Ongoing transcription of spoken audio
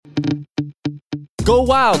Go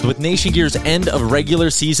wild with Nation Gear's end of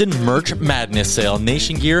regular season merch madness sale.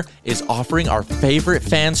 Nation Gear is offering our favorite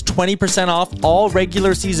fans 20% off all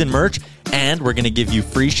regular season merch, and we're going to give you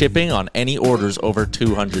free shipping on any orders over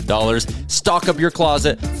 $200. Stock up your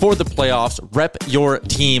closet for the playoffs, rep your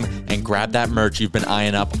team, and grab that merch you've been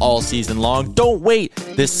eyeing up all season long. Don't wait.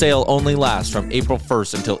 This sale only lasts from April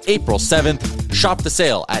 1st until April 7th. Shop the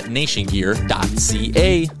sale at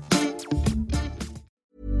nationgear.ca.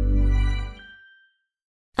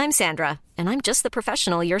 I'm Sandra, and I'm just the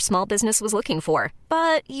professional your small business was looking for.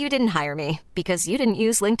 But you didn't hire me because you didn't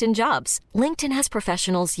use LinkedIn Jobs. LinkedIn has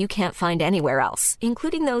professionals you can't find anywhere else,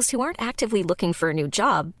 including those who aren't actively looking for a new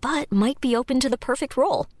job, but might be open to the perfect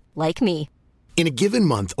role, like me. In a given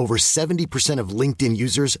month, over 70% of LinkedIn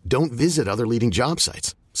users don't visit other leading job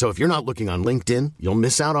sites. So if you're not looking on LinkedIn, you'll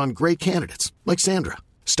miss out on great candidates like Sandra.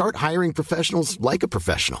 Start hiring professionals like a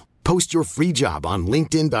professional. Post your free job on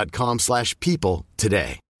linkedin.com/people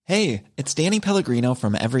today. Hey, it's Danny Pellegrino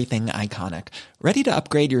from Everything Iconic. Ready to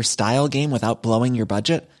upgrade your style game without blowing your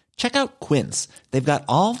budget? Check out Quince. They've got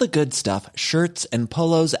all the good stuff, shirts and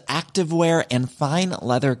polos, activewear, and fine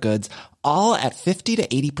leather goods, all at 50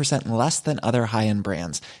 to 80% less than other high-end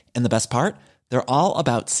brands. And the best part? They're all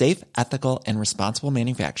about safe, ethical, and responsible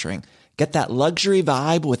manufacturing. Get that luxury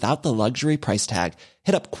vibe without the luxury price tag.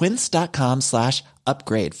 Hit up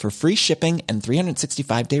quince.com/upgrade for free shipping and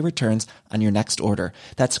 365-day returns on your next order.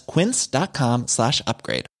 That's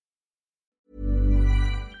quince.com/upgrade.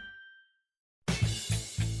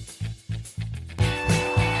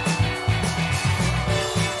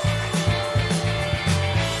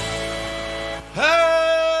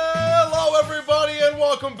 Hello, everybody, and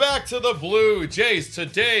welcome back to the Blue Jays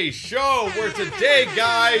Today Show, where today,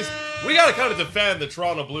 guys, we got to kind of defend the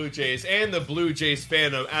Toronto Blue Jays and the Blue Jays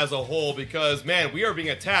fandom as a whole because, man, we are being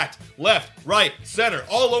attacked left, right, center,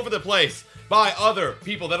 all over the place by other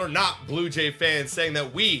people that are not Blue Jay fans saying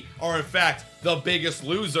that we are, in fact, the biggest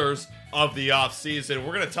losers of the offseason.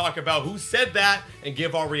 We're going to talk about who said that and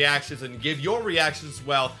give our reactions and give your reactions as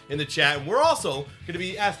well in the chat. And we're also going to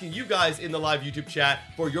be asking you guys in the live YouTube chat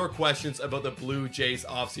for your questions about the Blue Jays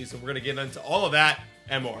offseason. We're going to get into all of that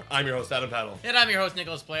and more. I'm your host, Adam Peddle. And I'm your host,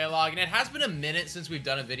 Nicholas Playalog. And it has been a minute since we've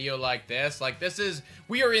done a video like this.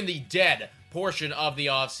 We are in the dead portion of the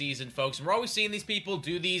off-season, folks. And we're always seeing these people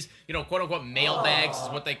do these, quote-unquote mailbags is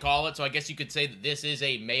what they call it. So I guess you could say that this is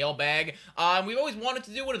a mailbag. We've always wanted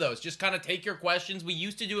to do one of those. Just kind of take your questions. We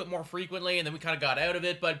used to do it more frequently, and then we kind of got out of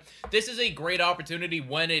it. But this is a great opportunity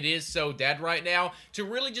when it is so dead right now to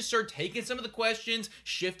really just start taking some of the questions,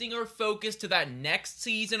 shifting our focus to that next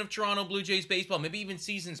season of Toronto Blue Jays baseball, maybe even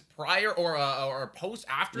seasons prior or post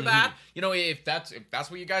after that. If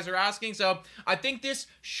that's what you guys are asking. So I think this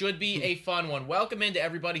should be a fun one. Welcome in to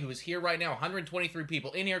everybody who is here right now. 123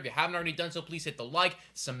 people in here. If you haven't already done so, please hit the like,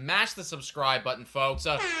 smash the subscribe button, folks.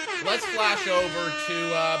 Let's flash over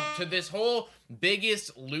to this whole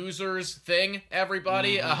biggest losers thing,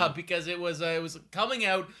 everybody, because it was coming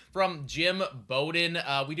out from Jim Bowden.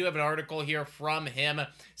 We do have an article here from him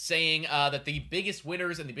saying that the biggest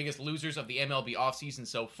winners and the biggest losers of the MLB offseason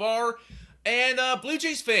so far, and Blue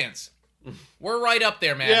Jays fans, we're right up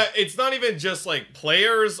there, man. Yeah, it's not even just like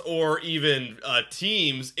players or even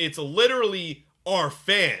teams. It's literally our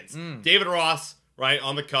fans. David Ross, right,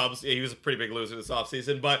 on the Cubs. Yeah, he was a pretty big loser this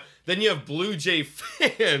offseason. But then you have Blue Jay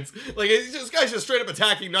fans. Like, this guy's just straight up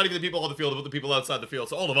attacking not even the people on the field, but the people outside the field.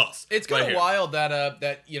 So all of us. It's kind of wild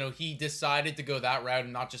that he decided to go that route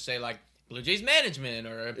and not just say, like, Blue Jays management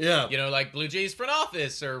or, like Blue Jays front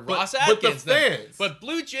office or Ross Atkins. But the fans. But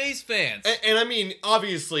Blue Jays fans. And I mean,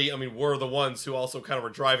 obviously, we're the ones who also kind of were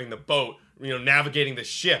driving the boat, navigating the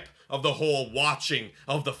ship of the whole watching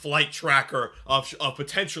of the flight tracker of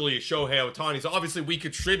potentially Shohei Ohtani. So obviously we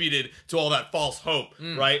contributed to all that false hope,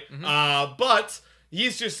 right? But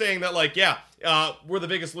he's just saying that, like, we're the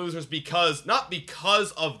biggest losers not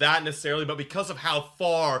because of that necessarily, but because of how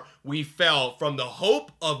far we fell from the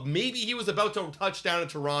hope of maybe he was about to touch down in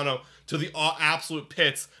Toronto to the absolute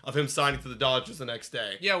pits of him signing to the Dodgers the next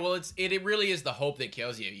day. Yeah, well, it really is the hope that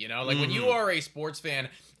kills you, Like, when you are a sports fan,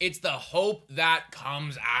 it's the hope that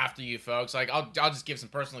comes after you, folks. Like, I'll just give some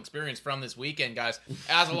personal experience from this weekend, guys.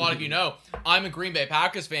 As a lot of you know, I'm a Green Bay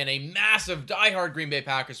Packers fan, a massive, diehard Green Bay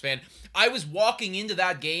Packers fan. I was walking into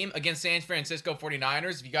that game against San Francisco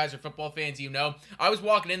 49ers. If you guys are football fans, I was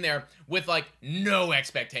walking in there with, like, no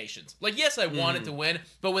expectations. Like, yes, I wanted to win,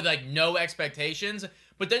 but with, like, no expectations.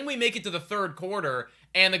 But then we make it to the third quarter,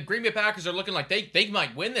 and the Green Bay Packers are looking like they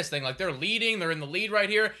might win this thing. Like, they're leading. They're in the lead right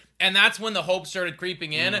here. And that's when the hope started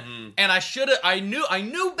creeping in. And I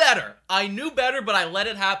knew better. I knew better, but I let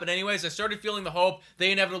it happen anyways. I started feeling the hope.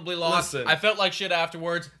 They inevitably lost. Listen. I felt like shit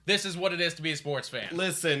afterwards. This is what it is to be a sports fan.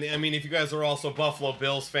 Listen, I mean, if you guys are also Buffalo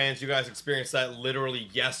Bills fans, you guys experienced that literally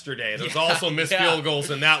yesterday. There's also missed field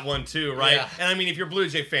goals in that one too, right? Yeah. And I mean, if you're Blue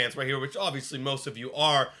Jay fans right here, which obviously most of you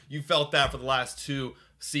are, you felt that for the last 2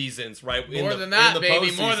 seasons, right? More than that,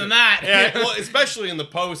 baby. More than that. Yeah, well, especially in the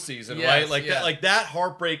postseason, Yes, right? Like that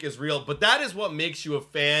heartbreak is real, but that is what makes you a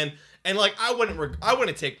fan. And like, I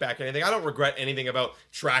wouldn't take back anything. I don't regret anything about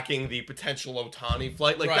tracking the potential Ohtani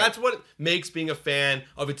flight. Like, that's what makes being a fan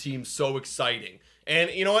of a team so exciting.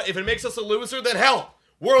 And you know what? If it makes us a loser, then hell,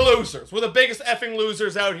 we're losers. We're the biggest effing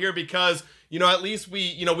losers out here because, you know, at least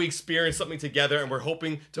we experienced something together and we're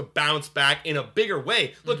hoping to bounce back in a bigger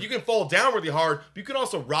way. Look, you can fall down really hard, but you can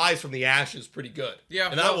also rise from the ashes pretty good. Yeah.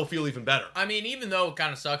 And that will feel even better. I mean, even though it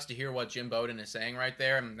kind of sucks to hear what Jim Bowden is saying right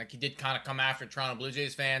there, and like he did kind of come after Toronto Blue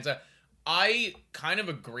Jays fans, I kind of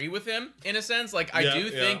agree with him in a sense. Like, I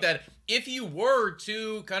do think that if you were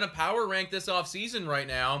to kind of power rank this offseason right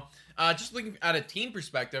now, just looking at a team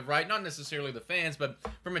perspective, right? Not necessarily the fans, but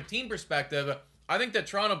from a team perspective, I think that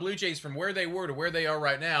Toronto Blue Jays, from where they were to where they are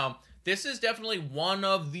right now, this is definitely one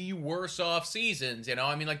of the worst off seasons. You know,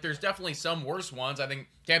 I mean, like, there's definitely some worse ones. I think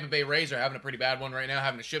Tampa Bay Rays are having a pretty bad one right now,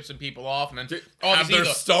 having to ship some people off, and then obviously their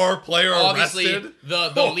star player arrested.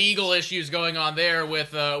 The legal issues going on there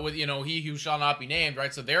with you know, he who shall not be named,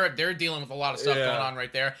 right? So they're dealing with a lot of stuff going on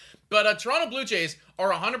right there. But Toronto Blue Jays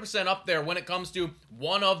are 100% up there when it comes to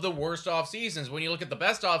one of the worst off seasons. When you look at the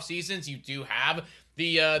best off seasons, you do have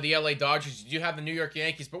the LA Dodgers, you do have the New York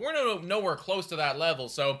Yankees, but we're nowhere close to that level.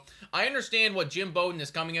 So I understand what Jim Bowden is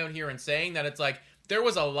coming out here and saying, that it's like there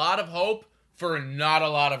was a lot of hope for not a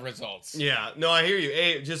lot of results. Yeah, no, I hear you.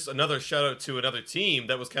 Hey, just another shout out to another team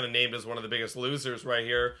that was kind of named as one of the biggest losers right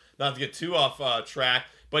here. Not to get too off track,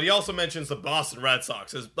 but he also mentions the Boston Red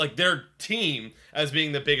Sox as like their team as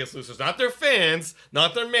being the biggest losers. Not their fans,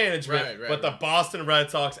 not their management, but the Boston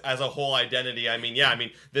Red Sox as a whole identity. I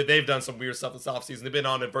mean, they've done some weird stuff this offseason. They've been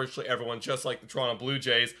on to virtually everyone, just like the Toronto Blue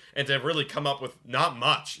Jays, and to really come up with not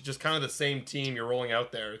much, just kind of the same team you're rolling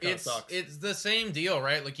out there. It kind of sucks. It's the same deal,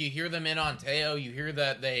 right? Like, you hear them in on Teo, you hear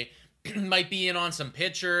that they might be in on some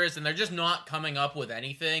pitchers, and they're just not coming up with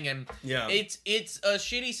anything. And it's a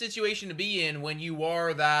shitty situation to be in when you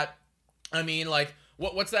are that. I mean, like,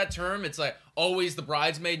 what's that term? It's like always the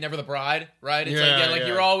bridesmaid, never the bride, right? It's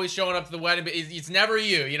you're always showing up to the wedding, but it's never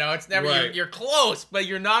you. You know, it's never you're close, but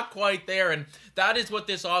you're not quite there. And that is what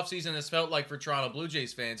this offseason has felt like for Toronto Blue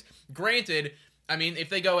Jays fans. Granted, I mean, if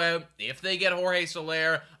they go out, if they get Jorge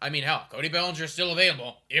Soler, I mean, hell, Cody Bellinger's still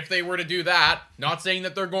available. If they were to do that, not saying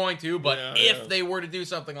that they're going to, but if they were to do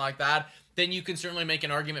something like that, then you can certainly make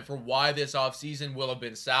an argument for why this offseason will have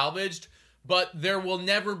been salvaged. But there will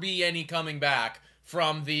never be any coming back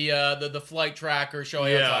from the flight tracker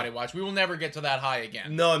Shohei Ohtani watch. We will never get to that high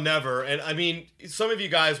again. No, never. And I mean, some of you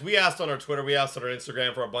guys, we asked on our Twitter, we asked on our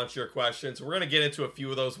Instagram for a bunch of your questions. We're going to get into a few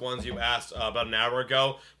of those ones you asked about an hour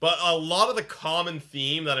ago. But a lot of the common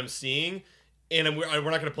theme that I'm seeing, and we're not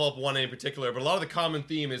going to pull up one in particular, but a lot of the common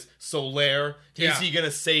theme is Soler. Is he going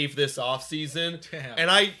to save this offseason? And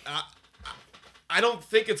I don't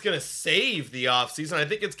think it's going to save the offseason. I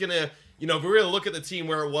think it's going to, you know, if we really look at the team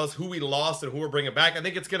where it was, who we lost and who we're bringing back, I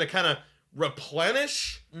think it's going to kind of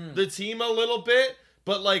replenish the team a little bit.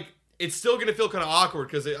 But, like, it's still going to feel kind of awkward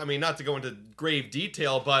because, I mean, not to go into grave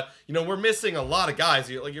detail, but, you know, we're missing a lot of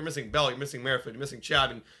guys. You're missing Bell, you're missing Merrifield, you're missing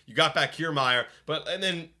Chapman, you got back Kiermaier. And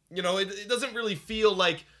then, you know, it doesn't really feel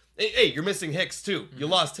like, hey, you're missing Hicks too. You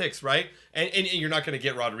lost Hicks, right? And you're not going to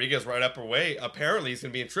get Rodriguez right up away. Apparently, he's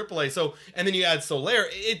going to be in AAA. So, and then you add Soler.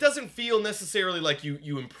 It doesn't feel necessarily like you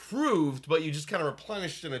improved, but you just kind of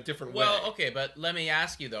replenished in a different way. Well, okay, but let me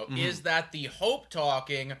ask you though: is that the hope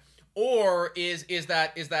talking, or is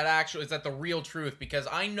that the real truth? Because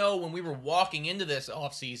I know when we were walking into this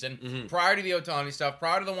offseason, prior to the Ohtani stuff,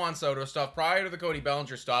 prior to the Juan Soto stuff, prior to the Cody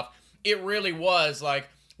Bellinger stuff, it really was like,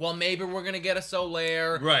 well, maybe we're going to get a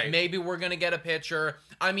Soler. Right. Maybe we're going to get a pitcher.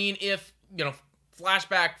 I mean, if, you know,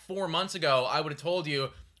 flashback 4 months ago, I would have told you,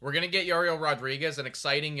 we're going to get Yariel Rodriguez, an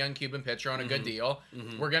exciting young Cuban pitcher on a good deal.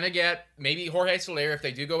 We're going to get maybe Jorge Soler if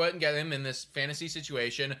they do go out and get him in this fantasy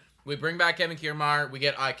situation. We bring back Kevin Kiermaier. We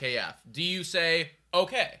get IKF. Do you say,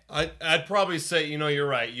 okay? I'd probably say, you know, you're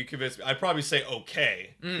right. You convinced me. I'd probably say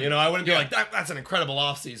okay. You know, I wouldn't be like, that's an incredible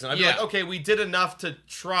offseason. I'd be like, okay, we did enough to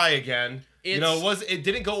try again. It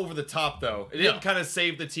didn't go over the top though. It didn't kind of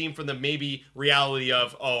save the team from the maybe reality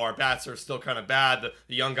of, our bats are still kind of bad.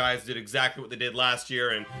 The young guys did exactly what they did last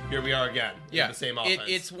year, and here we are again. Yeah, the same offense.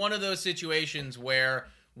 It's one of those situations where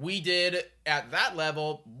we did at that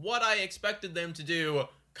level what I expected them to do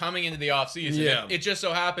coming into the offseason. Yeah. It just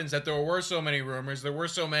so happens that there were so many rumors, there were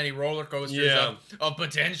so many roller coasters of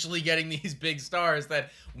potentially getting these big stars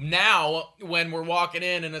that now when we're walking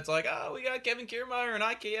in and it's like, oh, we got Kevin Kiermaier and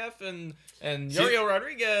IKF and Yorio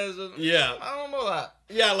Rodriguez. Yeah. I don't know that.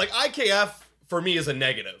 Yeah, like IKF for me is a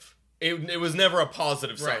negative. It was never a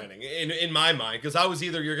positive signing in my mind, because I was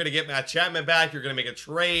either you're going to get Matt Chapman back, you're going to make a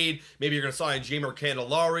trade, maybe you're going to sign Jeimer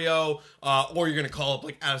Candelario, or you're going to call up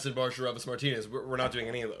like Addison Barcia, Elvis Martinez. We're not doing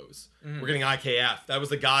any of those. We're getting IKF. That was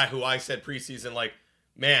the guy who I said preseason, like,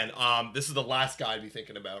 man, this is the last guy to be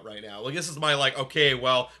thinking about right now. Like, this is my okay,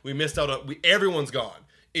 well, we missed out on, everyone's gone.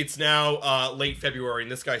 It's now late February,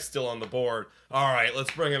 and this guy's still on the board. All right, let's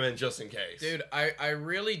bring him in just in case. Dude, I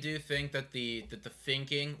really do think that the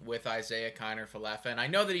thinking with Isaiah Kiner-Falefa, and I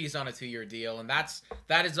know that he's on a 2-year deal, and that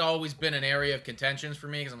has always been an area of contentions for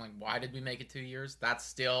me, because I'm like, why did we make it 2 years? That's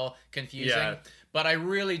still confusing. Yeah. But I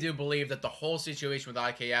really do believe that the whole situation with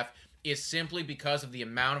IKF is simply because of the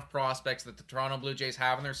amount of prospects that the Toronto Blue Jays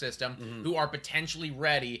have in their system who are potentially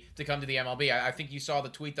ready to come to the MLB. I think you saw the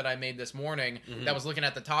tweet that I made this morning that was looking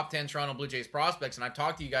at the top 10 Toronto Blue Jays prospects, and I've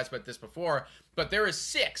talked to you guys about this before, but there is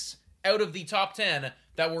 6 out of the top 10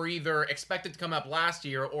 that were either expected to come up last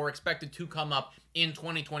year or expected to come up in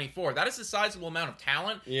 2024. That is a sizable amount of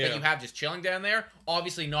talent that you have just chilling down there.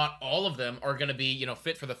 Obviously, not all of them are going to be,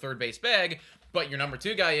 fit for the third base bag, but your number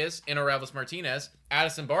 2 guy is Elvis Martinez.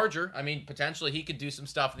 Addison Barcia, I mean, potentially he could do some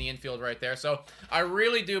stuff in the infield right there. So I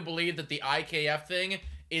really do believe that the IKF thing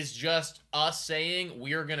is just us saying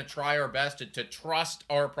we're going to try our best to trust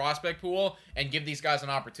our prospect pool and give these guys an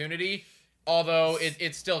opportunity. Although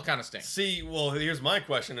it still kind of stinks. See, well, here's my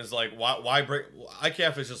question: is like, why bring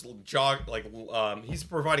IKF is just he's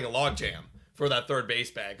providing a logjam for that third base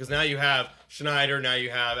bag, because now you have Schneider, now you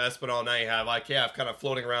have Espinal, now you have IKF kind of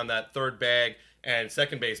floating around that third bag and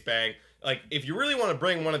second base bag. Like, if you really want to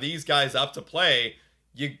bring one of these guys up to play,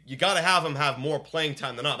 you got to have them have more playing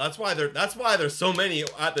time than not. That's why there's so many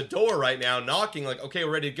at the door right now knocking, like, okay,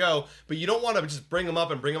 we're ready to go. But you don't want to just bring them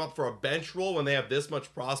up for a bench role when they have this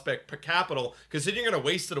much prospect capital, because then you're going to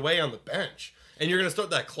waste it away on the bench and you're going to start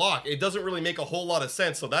that clock. It doesn't really make a whole lot of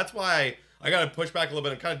sense. So that's why I got to push back a little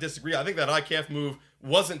bit and kind of disagree. I think that IKF move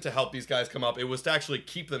wasn't to help these guys come up. It was to actually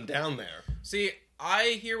keep them down there. See,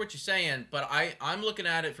 I hear what you're saying, but I'm looking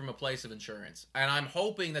at it from a place of insurance. And I'm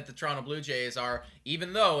hoping that the Toronto Blue Jays are,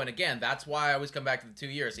 even though, and again, that's why I always come back to the 2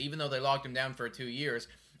 years, even though they locked him down for 2 years,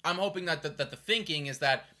 I'm hoping that the thinking is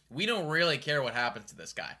that we don't really care what happens to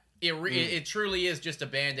this guy. It truly is just a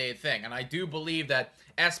Band-Aid thing. And I do believe that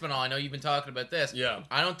Espinal, I know you've been talking about this. Yeah.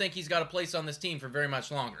 I don't think he's got a place on this team for very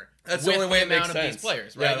much longer. That's the only way it makes sense. Of these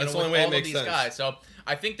players, right? Yeah, that's the only way it makes sense. Guys. So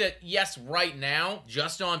I think that, yes, right now,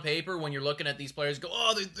 just on paper, when you're looking at these players, go,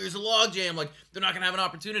 oh, there's a logjam. Like, they're not going to have an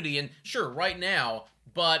opportunity. And sure, right now,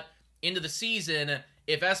 but into the season,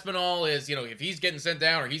 if Espinal is, if he's getting sent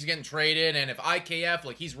down or he's getting traded, and if IKF,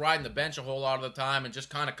 like, he's riding the bench a whole lot of the time and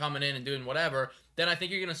just kind of coming in and doing whatever, then I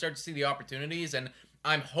think you're going to start to see the opportunities. And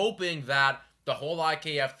I'm hoping that the whole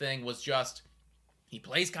IKF thing was just, he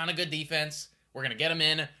plays kind of good defense. We're going to get him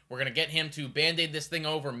in. We're going to get him to Band-Aid this thing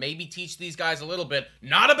over, maybe teach these guys a little bit.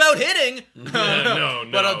 Not about hitting, but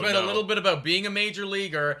a little bit about being a major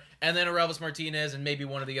leaguer. And then Elvis Martinez and maybe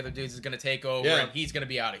one of the other dudes is going to take over, and he's going to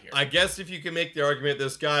be out of here. I guess if you can make the argument,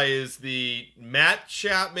 this guy is the Matt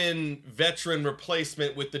Chapman veteran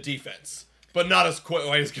replacement with the defense. But not as quite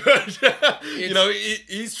as good.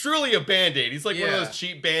 He's truly a Band-Aid. He's like one of those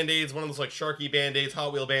cheap Band-Aids, one of those like Sharky Band-Aids,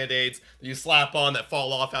 Hot Wheel Band-Aids that you slap on that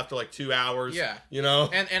fall off after like 2 hours. Yeah.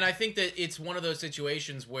 And I think that it's one of those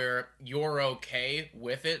situations where you're okay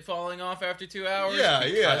with it falling off after 2 hours.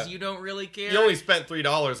 Because you don't really care. You only spent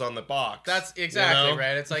 $3 on the box. That's exactly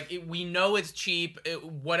right. It's like, we know it's cheap.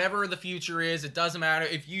 Whatever the future is, it doesn't matter.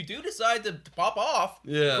 If you do decide to pop off,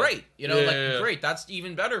 great. Great. That's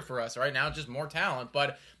even better for us right now. Just more talent,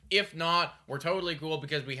 but if not, we're totally cool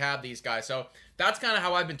because we have these guys. So that's kind of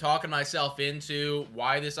how I've been talking myself into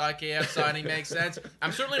why this IKF signing makes sense.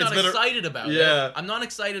 I'm certainly not excited about it. I'm not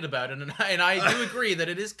excited about it, and I do agree that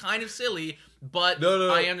it is kind of silly, but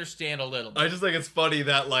I understand a little bit. I just think it's funny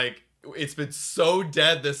that, like, it's been so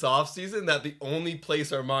dead this offseason that the only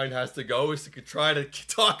place our mind has to go is to try to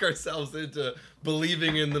talk ourselves into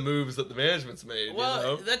believing in the moves that the management's made.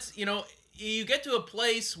 Well, that's, you get to a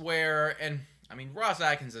place where, and I mean, Ross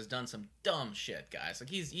Atkins has done some dumb shit, guys. Like,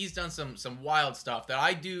 he's done some wild stuff that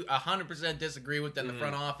I do 100% disagree with in the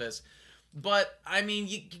front office. But, I mean,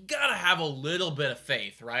 you gotta have a little bit of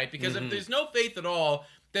faith, right? Because if there's no faith at all,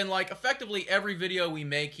 then, like, effectively every video we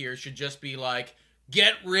make here should just be like,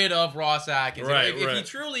 get rid of Ross Atkins. Right, if he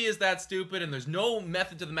truly is that stupid and there's no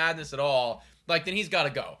method to the madness at all, like, then he's got to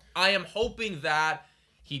go. I am hoping that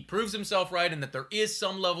he proves himself right and that there is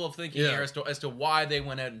some level of thinking here as to why they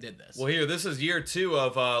went out and did this. Well, here, this is year 2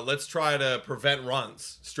 of let's try to prevent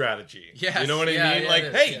runs strategy. Yes, you know what I mean? yeah,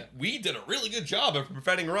 like, we did a really good job of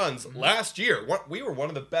preventing runs last year. We were one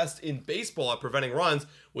of the best in baseball at preventing runs.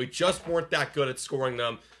 We just weren't that good at scoring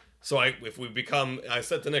them. So I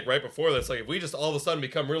said to Nick right before this, like, if we just all of a sudden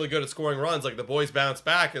become really good at scoring runs, like, the boys bounce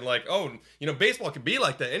back and, like, oh, you know, baseball can be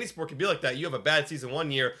like that. Any sport can be like that. You have a bad season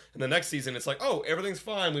one year, and the next season it's like, oh, everything's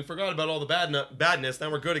fine. We forgot about all the badness.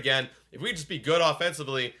 Now we're good again. If we just be good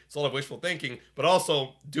offensively, it's a lot of wishful thinking, but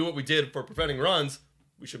also do what we did for preventing runs,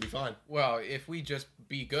 we should be fine. Well, if we just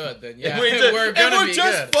be good, then yeah, we're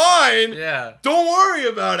just fine. Yeah, don't worry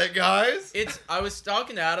about it, guys. I was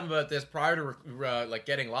talking to Adam about this prior to like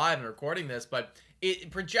getting live and recording this, but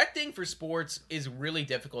projecting for sports is really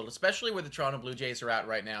difficult, especially where the Toronto Blue Jays are at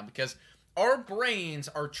right now, because our brains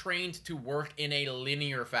are trained to work in a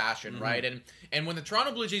linear fashion, right? And when the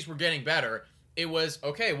Toronto Blue Jays were getting better, it was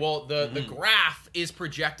okay. Well, the graph is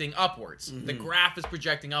projecting upwards. The graph is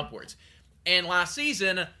projecting upwards. And last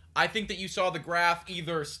season, I think that you saw the graph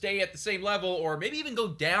either stay at the same level or maybe even go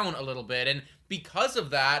down a little bit. And because of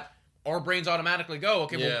that, our brains automatically go,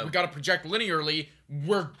 okay, well, we got to project linearly.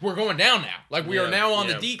 We're going down now. Like, we are now on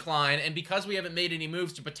the decline. And because we haven't made any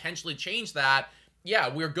moves to potentially change that,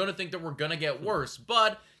 we're going to think that we're going to get worse.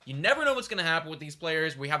 But you never know what's going to happen with these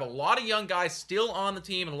players. We have a lot of young guys still on the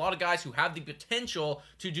team and a lot of guys who have the potential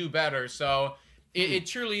to do better. So it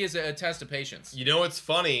truly is a test of patience. You know, it's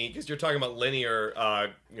funny because you're talking about linear,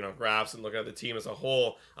 graphs and looking at the team as a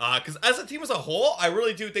whole. Because as a team as a whole, I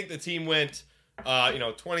really do think the team went,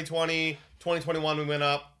 2020, 2021 we went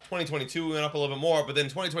up, 2022 we went up a little bit more, but then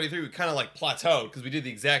 2023 we kind of like plateaued because we did the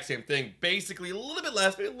exact same thing. Basically, a little bit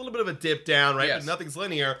less, maybe a little bit of a dip down, right? Yes. But nothing's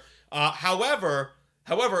linear. However,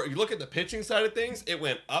 you look at the pitching side of things, it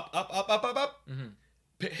went up, up, up, up, up, up.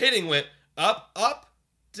 Hitting went up, up,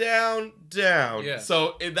 down, down. Yeah.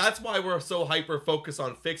 So that's why we're so hyper focused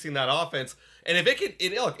on fixing that offense. And if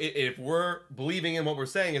if we're believing in what we're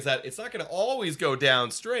saying is that it's not going to always go down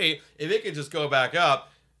straight, if it can just go back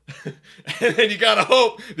up, and then you got to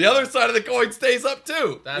hope the other side of the coin stays up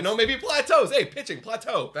too. Maybe plateaus. Hey, pitching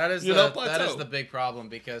plateau. That is plateau. That is the big problem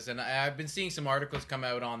because, and I've been seeing some articles come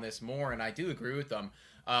out on this more, and I do agree with them.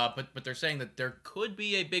 But they're saying that there could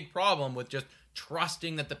be a big problem with just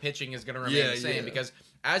trusting that the pitching is going to remain the same because,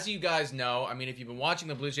 as you guys know, I mean, if you've been watching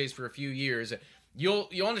the Blue Jays for a few years, you'll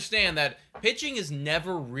understand that pitching has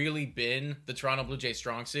never really been the Toronto Blue Jays'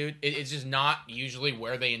 strong suit. It's just not usually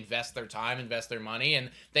where they invest their time, invest their money,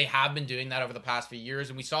 and they have been doing that over the past few years,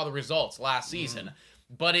 and we saw the results last season.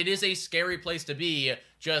 But it is a scary place to be,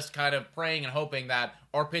 just kind of praying and hoping that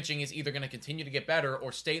our pitching is either going to continue to get better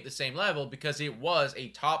or stay at the same level, because it was a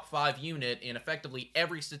top 5 unit in effectively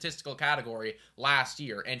every statistical category last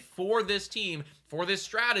year. And for this team, for this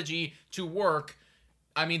strategy to work,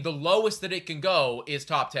 I mean, the lowest that it can go is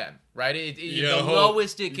top 10, right? The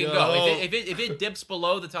lowest it can go. If it dips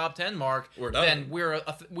below the top 10 mark, then we are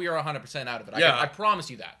 100% out of it. I promise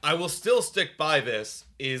you that. I will still stick by this,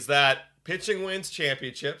 is that pitching wins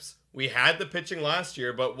championships. We had the pitching last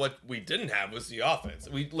year, but what we didn't have was the offense.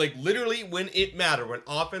 We literally when it mattered, when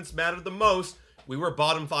offense mattered the most, we were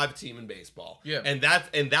bottom 5 team in baseball. Yeah, and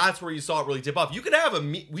that's where you saw it really dip off. You can have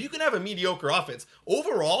a mediocre offense.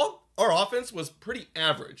 Overall, our offense was pretty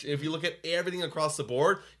average. If you look at everything across the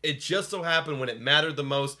board, it just so happened when it mattered the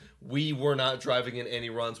most, we were not driving in any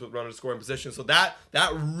runs with runners scoring position. So that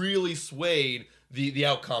really swayed the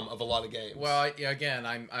outcome of a lot of games. Well, again,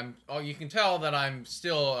 you can tell that I'm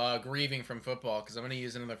still grieving from football because I'm going to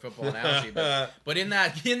use another football analogy. But in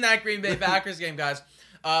that Green Bay Packers game, guys,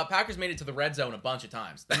 Packers made it to the red zone a bunch of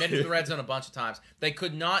times. They made it to the red zone a bunch of times. They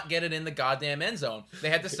could not get it in the goddamn end zone. They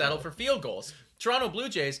had to settle for field goals. Toronto Blue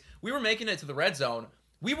Jays, we were making it to the red zone.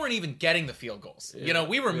 We weren't even getting the field goals. Yeah,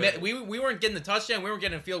 we weren't getting the touchdown. We weren't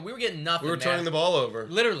getting a field. We were getting nothing. We were turning the ball over.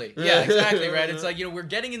 Literally. Yeah, exactly, right? It's like, we're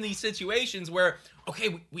getting in these situations where,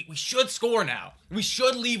 okay, we should score now. We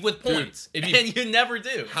should leave with points. Dude, and you never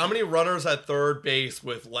do. How many runners at third base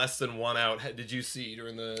with less than 1 out did you see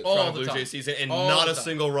during the Toronto Blue Jays season? And not a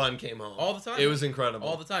single run came home. All the time. It was incredible.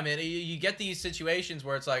 All the time. And you get these situations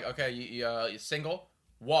where it's like, okay, you single,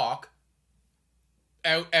 walk,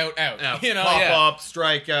 out. You know, pop up,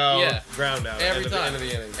 strikeout, ground out. Every time. End of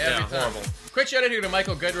the inning. Every time. Horrible. Quick shout out here to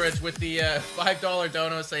Michael Goodrich with the $5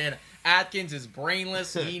 dono saying Atkins is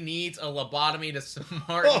brainless. He needs a lobotomy to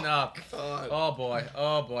smarten up. Oh boy.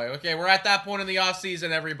 Okay, we're at that point in the offseason,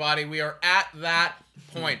 everybody. We are at that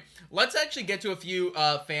point. Let's actually get to a few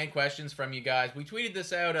fan questions from you guys. We tweeted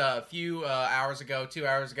this out a few hours ago, 2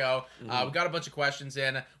 hours ago. We got a bunch of questions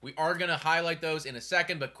in. We are going to highlight those in a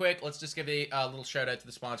second, but quick, let's just give a little shout out to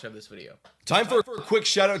the sponsor of this video. Time for a quick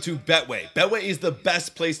shout out to Betway. Betway is the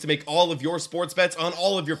best place to make all of your sports bets on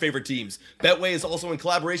all of your favorite teams. Betway is also in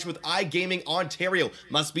collaboration with iGaming Ontario.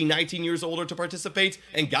 Must be 19 years older to participate.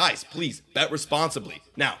 And guys, please bet responsibly.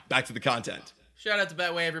 Now, back to the content. Shout out to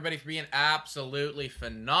Betway, everybody, for being absolutely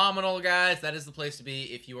phenomenal, guys. That is the place to be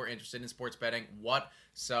if you are interested in sports betting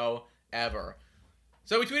whatsoever.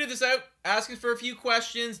 So we tweeted this out, asking for a few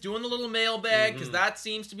questions, doing the little mailbag, because that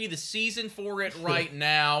seems to be the season for it right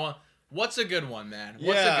now. What's a good one, man?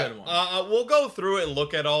 What's a good one? We'll go through it and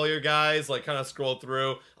look at all your guys, like kind of scroll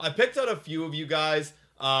through. I picked out a few of you guys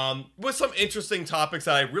with some interesting topics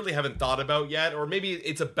that I really haven't thought about yet, or maybe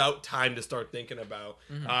it's about time to start thinking about.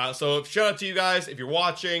 So shout out to you guys. If you're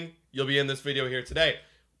watching, you'll be in this video here today.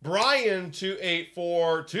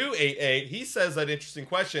 Brian284288, he says that interesting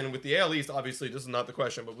question with the AL East. Obviously, this is not the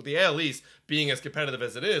question, but with the AL East being as competitive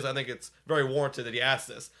as it is, I think it's very warranted that he asked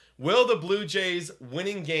this. Will the Blue Jays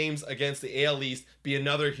winning games against the AL East be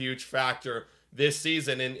another huge factor this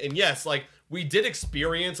season? And yes, like we did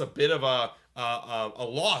experience a bit of a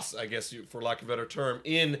loss, I guess, for lack of a better term,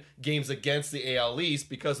 in games against the AL East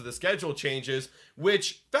because of the schedule changes,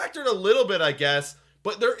 which factored a little bit, I guess,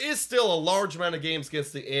 but there is still a large amount of games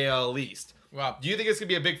against the AL East. Wow. Do you think it's going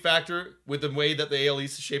to be a big factor with the way that the AL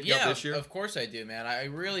East is shaping up this year? Yeah, of course I do, man. I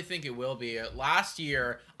really think it will be. Last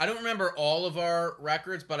year, I don't remember all of our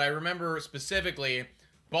records, but I remember specifically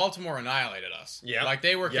Baltimore annihilated us. Yeah. Like,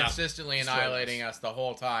 they were consistently annihilating us the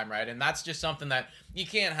whole time, right? And that's just something that you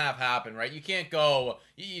can't have happen, right? You can't go,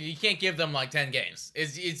 you can't give them like 10 games.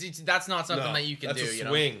 That's not something that you can do. That's you a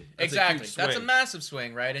know? swing. That's exactly. a huge swing. That's a massive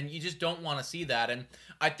swing, right? And you just don't want to see that. And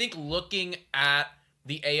I think looking at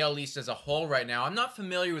the AL East as a whole right now, I'm not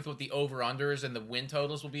familiar with what the over-unders and the win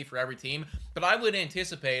totals will be for every team, but I would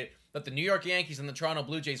anticipate that the New York Yankees and the Toronto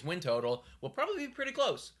Blue Jays win total will probably be pretty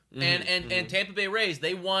close. And Tampa Bay Rays,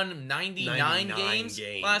 they won 99 games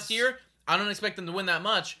last year. I don't expect them to win that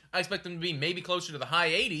much. I expect them to be maybe closer to the high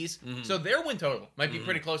 80s. So their win total might be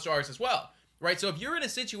pretty close to ours as well. Right? So if you're in a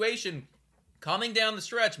situation coming down the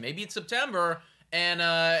stretch, maybe it's September and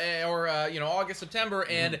August, September,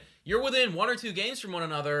 and you're within 1 or 2 games from one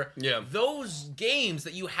another. Yeah. Those games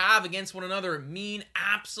that you have against one another mean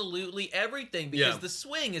absolutely everything because the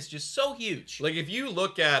swing is just so huge. Like, if you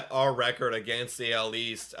look at our record against the AL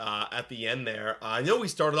East at the end there, I know we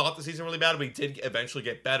started off the season really bad. We did eventually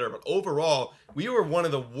get better, but overall, we were one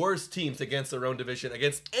of the worst teams against their own division,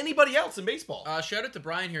 against anybody else in baseball. Shout out to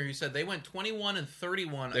Brian here, who said they went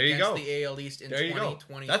 21-31 there against the AL East in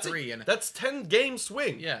 2023. That's 10-game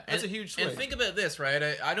swing. Yeah, that's a huge swing. And think about this, right?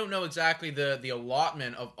 I don't know exactly the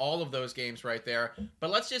allotment of all of those games right there, but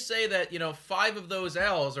let's just say that 5 of those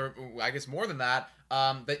L's, or I guess more than that,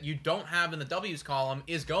 that you don't have in the W's column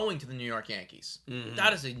is going to the New York Yankees.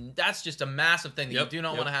 That's just a massive thing that you do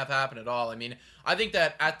not want to have happen at all. I mean, I think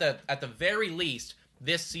that at the very least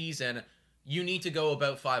this season you need to go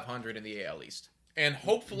about 500 in the AL East, and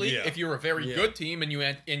hopefully if you're a very good team and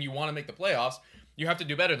you want to make the playoffs, you have to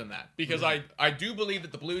do better than that, because I do believe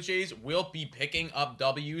that the Blue Jays will be picking up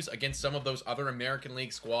W's against some of those other American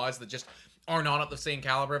League squads that just are not at the same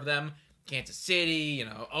caliber of them. Kansas City,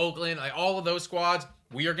 Oakland, like all of those squads,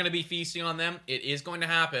 we are going to be feasting on them. It is going to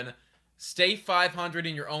happen. Stay 500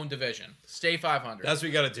 in your own division. Stay 500. That's what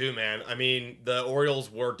you got to do, man. I mean, the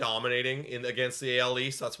Orioles were dominating against the AL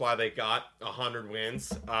East. That's why they got 100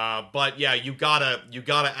 wins. But yeah, you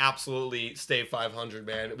gotta absolutely stay 500,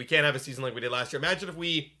 man. We can't have a season like we did last year. Imagine if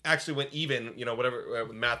we actually went even. Whatever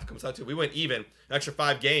math comes out to, we went even. An extra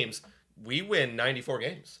 5 games. We win 94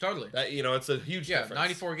 games. Totally. That, it's a huge difference.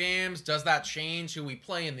 94 games. Does that change who we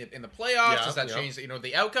play in the playoffs? Does that change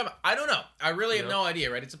the outcome? I don't know. I really have no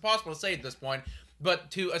idea, right? It's impossible to say at this point.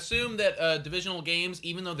 But to assume that divisional games,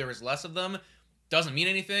 even though there is less of them, doesn't mean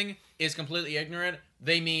anything is completely ignorant.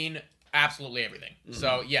 They mean absolutely everything.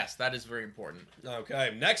 So yes, that is very important.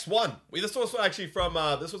 Okay, next one. This one's actually from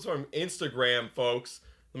Instagram, folks.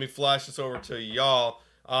 Let me flash this over to y'all.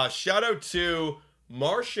 Shout out to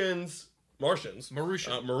Marushans,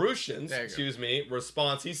 excuse me,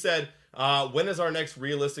 response. He said, when is our next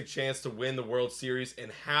realistic chance to win the World Series,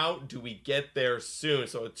 and how do we get there soon?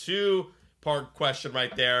 So a 2-part question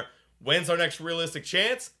right there. When's our next realistic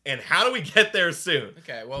chance? And how do we get there soon?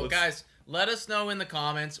 Okay, well, guys, let us know in the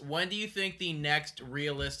comments, when do you think the next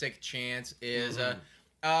realistic chance is?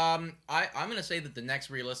 I'm going to say that the next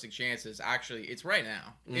realistic chance is actually, it's right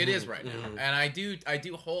now. It is right now. And I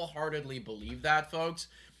do wholeheartedly believe that, folks.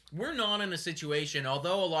 We're not in a situation,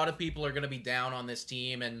 although a lot of people are going to be down on this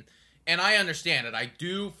team, and I understand it. I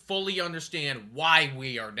do fully understand why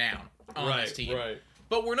we are down on this team. Right.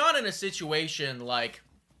 But we're not in a situation like,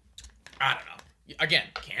 I don't know, again,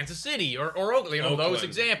 Kansas City or Oakland, those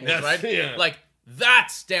examples, right? Yeah. Like,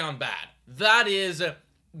 that's down bad. That is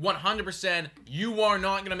 100%, you are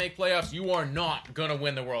not going to make playoffs. You are not going to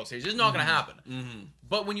win the World Series. It's not going to happen.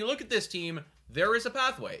 But when you look at this team, there is a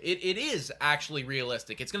pathway. It is actually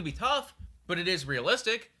realistic. It's going to be tough, but it is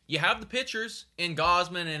realistic. You have the pitchers in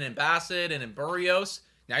Gosman and in Bassett and in Burrios.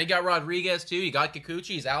 Now you got Rodriguez, too. You got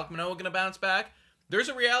Kikuchi. Is Alek Manoah going to bounce back? There's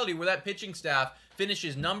a reality where that pitching staff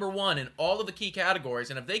finishes number one in all of the key categories,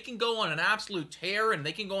 and if they can go on an absolute tear and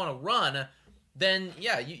they can go on a run, then,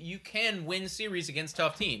 yeah, you can win series against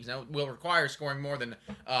tough teams. Now, it will require scoring more than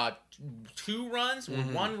 2 runs or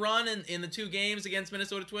 1 run in the 2 games against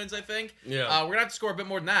Minnesota Twins, I think. Yeah. We're going to have to score a bit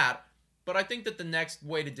more than that, but I think that the next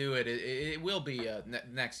way to do it, it will be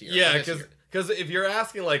next year. Yeah, because if you're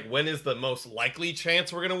asking, like, when is the most likely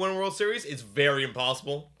chance we're going to win a World Series, it's very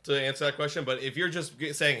impossible to answer that question. But if you're just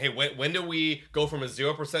saying, hey, when do we go from a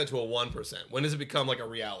 0% to a 1%? When does it become, like, a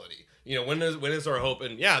reality? You know, when is our hope?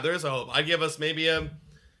 And, yeah, there's a hope. I'd give us maybe a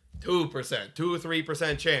 2%, 2 or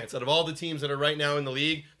 3% chance out of all the teams that are right now in the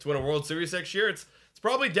league to win a World Series next year. It's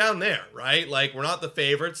probably down there, right? Like, we're not the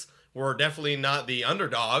favorites. We're definitely not the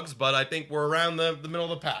underdogs, but I think we're around the middle of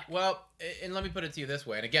the pack. Well, and let me put it to you this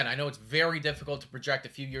way. And again, I know it's very difficult to project a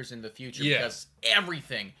few years in the future because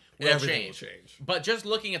everything will change. But just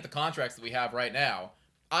looking at the contracts that we have right now,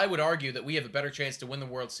 I would argue that we have a better chance to win the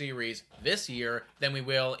World Series this year than we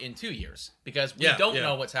will in 2 years. Because we don't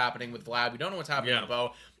know what's happening with Vlad. We don't know what's happening with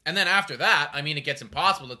Bo. And then after that, I mean, it gets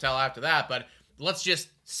impossible to tell after that, but let's just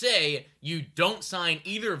say you don't sign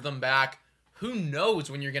either of them back. Who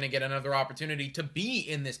knows when you're going to get another opportunity to be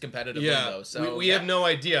in this competitive window? So we have no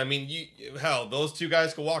idea. I mean, those 2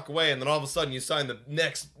 guys could walk away, and then all of a sudden you sign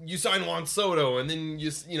Juan Soto, and then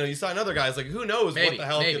you sign other guys. Like, who knows what the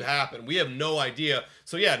hell could happen? We have no idea.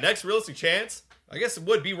 So yeah, next realistic chance, I guess it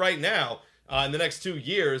would be right now in the next 2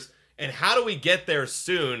 years. And how do we get there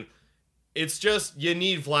soon? It's just you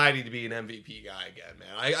need Vladdy to be an MVP guy again,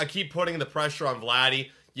 man. I keep putting the pressure on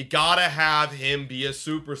Vladdy. You gotta have him be a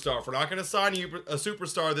superstar. If we're not gonna sign a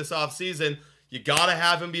superstar this offseason, you gotta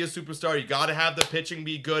have him be a superstar. You gotta have the pitching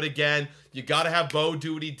be good again. You gotta have Bo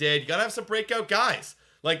do what he did. You gotta have some breakout guys.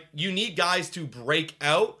 Like, you need guys to break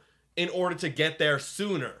out in order to get there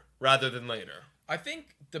sooner rather than later. I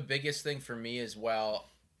think the biggest thing for me as well,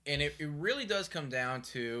 and it really does come down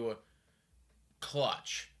to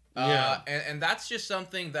clutch. And that's just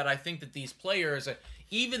something that I think that these players,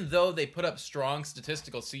 even though they put up strong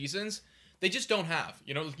statistical seasons, they just don't have.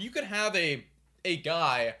 You know, you could have a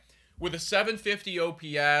guy with a 750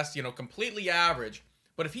 OPS, completely average,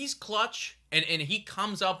 but if he's clutch and he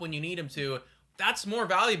comes up when you need him to, that's more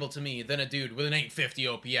valuable to me than a dude with an 850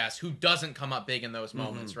 OPS who doesn't come up big in those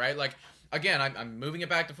moments, right? Like, again, I'm moving it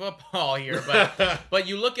back to football here, but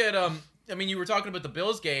you look at I mean, you were talking about the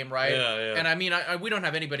Bills game, right? Yeah. And I mean, we don't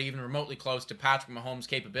have anybody even remotely close to Patrick Mahomes'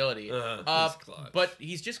 capability. But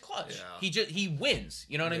he's just clutch. Yeah. He wins.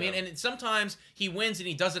 You know what I mean? And sometimes he wins and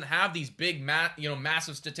he doesn't have these big,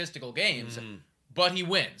 massive statistical games. But he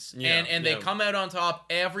wins. And they come out on top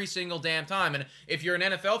every single damn time. And if you're an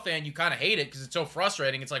NFL fan, you kind of hate it because it's so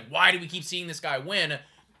frustrating. It's like, why do we keep seeing this guy win?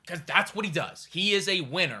 Because that's what he does. He is a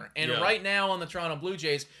winner. And right now on the Toronto Blue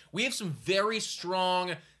Jays, we have some very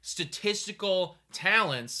strong statistical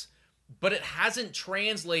talents, but it hasn't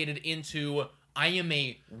translated into I am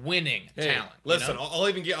a winning talent. Listen,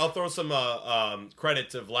 I'll throw some credit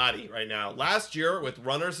to Vladdy right now. Last year, with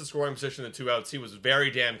runners in scoring position and 2 outs, he was very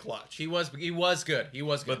damn clutch. He was good.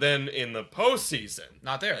 But then in the postseason,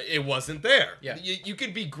 not there. It wasn't there. Yeah. You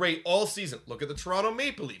could be great all season. Look at the Toronto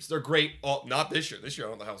Maple Leafs. They're great not this year. This year, I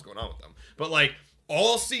don't know the hell's going on with them. But like,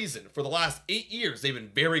 all season, for the last 8 years, they've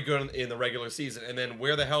been very good in the regular season. And then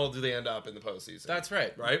where the hell do they end up in the postseason? That's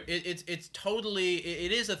right. Right? It's totally,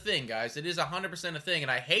 it is a thing, guys. It is 100% a thing. And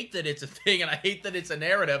I hate that it's a thing, and I hate that it's a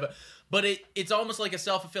narrative. But it's almost like a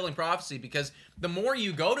self-fulfilling prophecy, because the more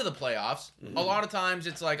you go to the playoffs, a lot of times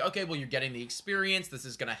it's like, okay, well, you're getting the experience. This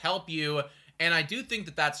is going to help you. And I do think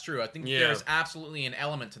that that's true. I think there's absolutely an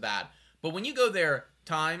element to that. But when you go there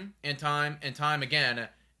time and time and time again,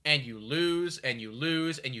 and you lose, and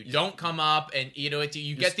you don't come up, and you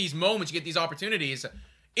get these moments, you get these opportunities,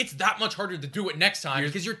 it's that much harder to do it next time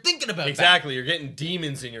because you're thinking about exactly. You're getting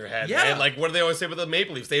demons in your head. Yeah. Man. Like, what do they always say about the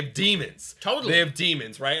Maple Leafs? They have demons. Totally. They have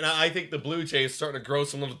demons, right? And I think the Blue Jays starting to grow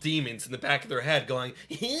some little demons in the back of their head going,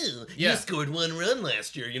 ew, you scored 1 run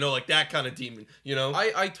last year. You know, like that kind of demon, you know?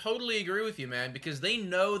 I totally agree with you, man, because they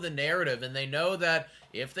know the narrative and they know that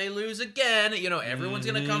if they lose again, you know, everyone's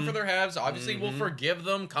going to come for their heads. Obviously, we'll forgive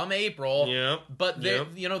them come April. Yeah. But,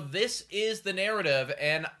 you know, this is the narrative,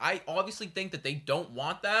 and I obviously think that they don't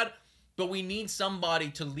want that. But we need somebody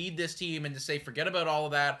to lead this team and to say, forget about all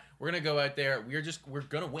of that. We're going to go out there. We're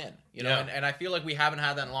going to win. You know, and I feel like we haven't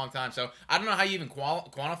had that in a long time. So I don't know how you even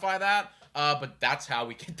quantify that, but that's how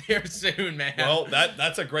we get there soon, man. Well,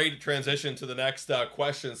 that's a great transition to the next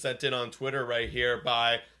question sent in on Twitter right here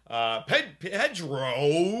by Pedro.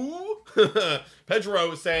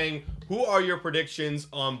 Pedro saying, who are your predictions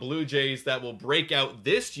on Blue Jays that will break out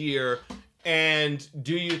this year? And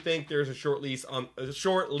do you think there's a short leash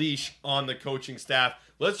on the coaching staff?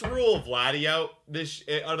 Let's rule Vladdy out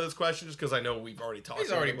of this question, just because I know we've already talked.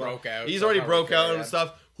 He's already broke out. He's already broke out and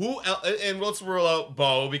stuff. Who else, and let's rule out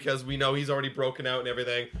Bo, because we know he's already broken out and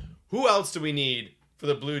everything. Who else do we need for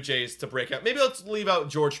the Blue Jays to break out? Maybe let's leave out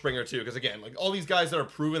George Springer too, because again, like all these guys that are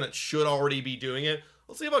proven that should already be doing it.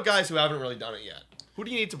 Let's see about guys who haven't really done it yet. Who do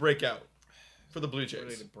you need to break out for the Blue Jays?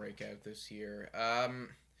 Really to break out this year.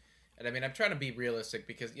 And I mean, I'm trying to be realistic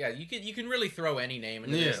because, you can really throw any name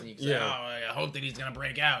into this, and you can say, I hope that he's going to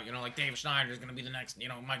break out. You know, like Dave Schneider's going to be the next, you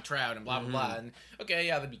know, Mike Trout and blah, blah, blah. And, okay,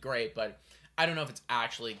 yeah, that'd be great, but I don't know if it's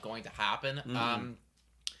actually going to happen.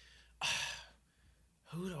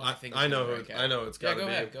 Who do I think is going to break out? I know it's got to be. Go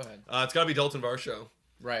ahead. It's got to be Dalton Varsho.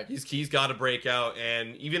 Right. He's got to break out,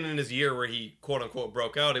 and even in his year where he, quote-unquote,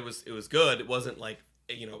 broke out, it was good. It wasn't like,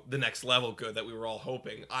 you know, the next level good that we were all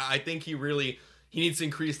hoping. I think he needs to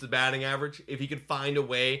increase the batting average. If he could find a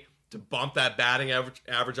way to bump that batting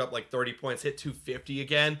average up like 30 points, hit 250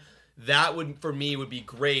 again, that would, for me, would be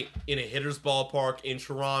great in a hitter's ballpark in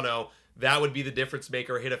Toronto. That would be the difference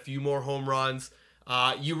maker. Hit a few more home runs.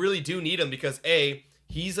 You really do need him because, A,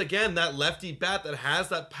 he's, again, that lefty bat that has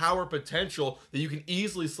that power potential that you can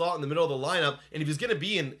easily slot in the middle of the lineup. And if he's going to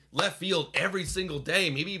be in left field every single day,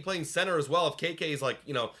 maybe playing center as well, if KK is like,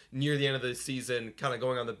 you know, near the end of the season, kind of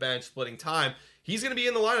going on the bench, splitting time, he's going to be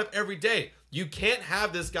in the lineup every day. You can't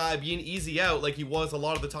have this guy being easy out like he was a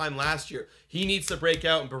lot of the time last year. He needs to break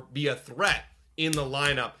out and be a threat in the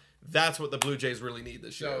lineup. That's what the Blue Jays really need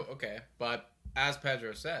this year. So, okay, but as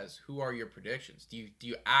Pedro says, who are your predictions? Do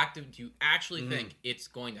you actually think it's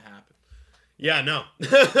going to happen? Yeah, no.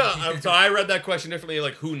 So I read that question differently,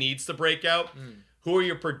 like who needs to break out? Who are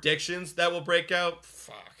your predictions that will break out?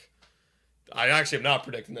 Fuck. I actually am not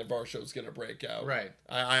predicting that Varsho's going to break out. Right.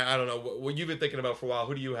 I don't know. What you've been thinking about for a while,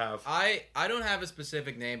 who do you have? I don't have a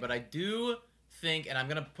specific name, but I do think, and I'm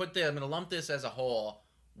going to lump this as a whole,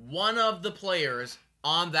 one of the players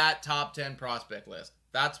on that top 10 prospect list.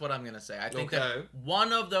 That's what I'm going to say. I think that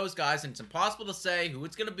one of those guys, and it's impossible to say who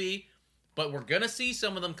it's going to be, but we're going to see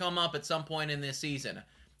some of them come up at some point in this season.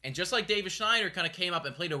 And just like David Schneider kind of came up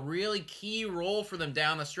and played a really key role for them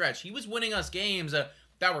down the stretch, he was winning us games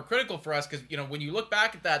that were critical for us because, you know, when you look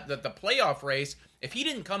back at the playoff race, if he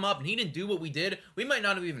didn't come up and he didn't do what we did, we might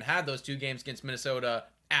not have even had those 2 games against Minnesota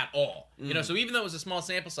at all. You know, so even though it was a small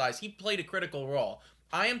sample size, he played a critical role.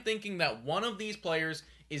 I am thinking that one of these players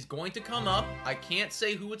is going to come up. I can't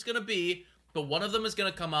say who it's going to be, but one of them is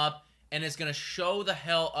going to come up and is going to show the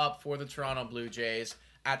hell up for the Toronto Blue Jays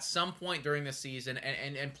at some point during the season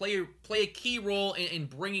and play a key role in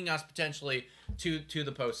bringing us potentially to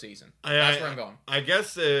the postseason. That's where I'm going. I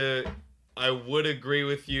guess I would agree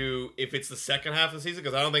with you if it's the second half of the season,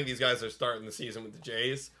 because I don't think these guys are starting the season with the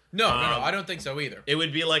Jays. No, I don't think so either. It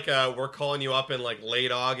would be like we're calling you up in like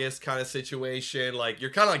late August kind of situation. Like you're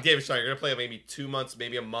kind of like David Stein. You're going to play maybe 2 months,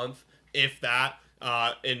 maybe a month, if that,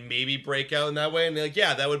 and maybe break out in that way. And like,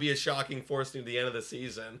 yeah, that would be a shocking force near the end of the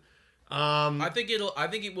season. I think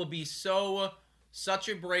it will be such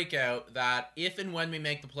a breakout that if and when we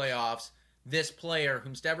make the playoffs, this player,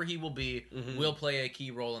 whomsoever he will be, will play a key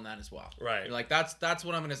role in that as well. Right. Like that's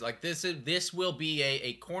what I'm gonna say. Like this will be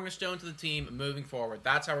a cornerstone to the team moving forward.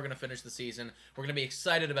 That's how we're gonna finish the season. We're gonna be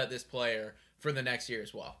excited about this player for the next year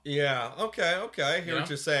as well. Yeah. Okay. I hear what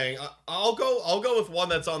you're saying. I'll go with one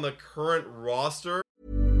that's on the current roster.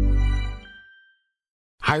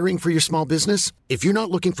 Hiring for your small business? If you're not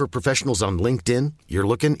looking for professionals on LinkedIn, you're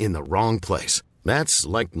looking in the wrong place. That's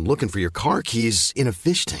like looking for your car keys in a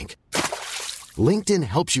fish tank. LinkedIn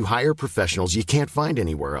helps you hire professionals you can't find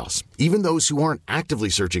anywhere else, even those who aren't actively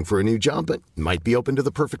searching for a new job but might be open to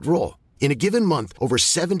the perfect role. In a given month, over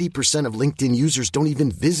 70% of LinkedIn users don't even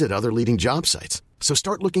visit other leading job sites. So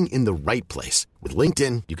start looking in the right place. With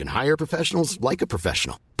LinkedIn, you can hire professionals like a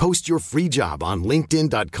professional. Post your free job on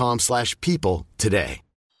linkedin.com/people today.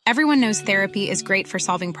 Everyone knows therapy is great for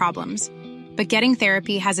solving problems, but getting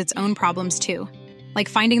therapy has its own problems too, like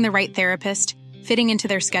finding the right therapist, fitting into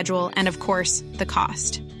their schedule, and of course, the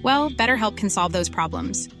cost. Well, BetterHelp can solve those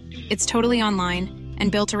problems. It's totally online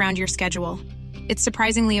and built around your schedule. It's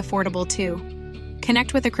surprisingly affordable too.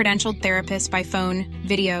 Connect with a credentialed therapist by phone,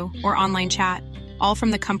 video, or online chat, all from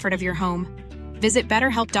the comfort of your home. Visit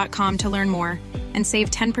BetterHelp.com to learn more and save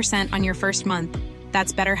 10% on your first month.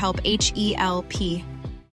 That's BetterHelp, H-E-L-P.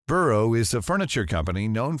 Burrow is a furniture company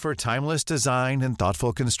known for timeless design and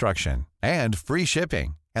thoughtful construction, and free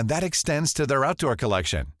shipping, and that extends to their outdoor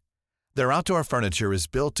collection. Their outdoor furniture is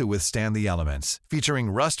built to withstand the elements,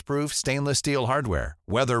 featuring rust-proof stainless steel hardware,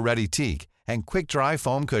 weather-ready teak, and quick-dry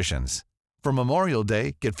foam cushions. For Memorial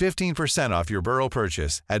Day, get 15% off your Burrow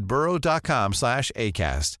purchase at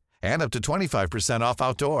burrow.com/ACAST and up to 25% off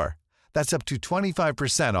outdoor. That's up to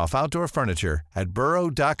 25% off outdoor furniture at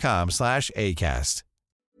burrow.com/ACAST.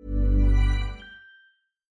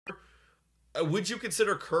 Would you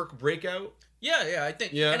consider Kirk breakout? Yeah, I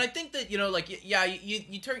think. Yeah. And I think that, you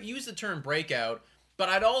use the term breakout, but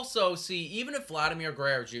I'd also see, even if Vladimir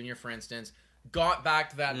Guerrero Jr., for instance, got back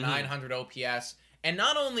to that 900 OPS, and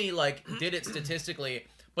not only, did it statistically,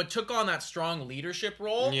 but took on that strong leadership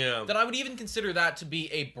role, that I would even consider that to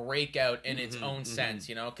be a breakout in its own sense,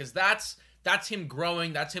 because that's him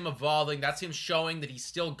growing, that's him evolving, that's him showing that he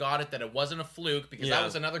still got it, that it wasn't a fluke, because that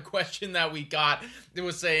was another question that we got that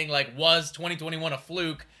was saying, was 2021 a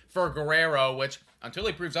fluke for Guerrero, which, until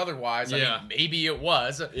he proves otherwise, I mean, maybe it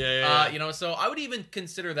was. So I would even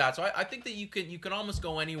consider that. So I think that you can almost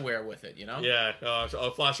go anywhere with it, Yeah,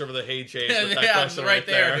 I'll flash over the Hey Chase with that question right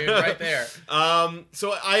there. Dude, right there.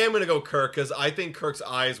 So I am going to go Kirk, because I think Kirk's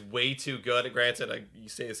eye is way too good. And granted, you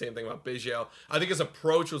say the same thing about Biggio. I think his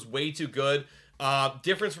approach was way too good.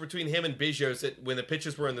 Difference between him and Biggio is that when the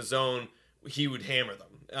pitches were in the zone, he would hammer them.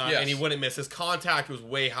 And he wouldn't miss. His contact was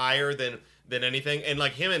way higher than anything. And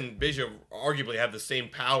him and Biggio arguably have the same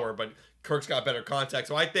power, but Kirk's got better contact.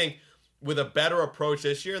 So I think with a better approach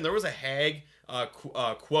this year, and there was a Hag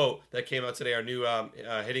quote that came out today, our new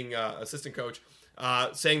hitting assistant coach,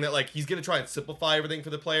 saying that he's going to try and simplify everything for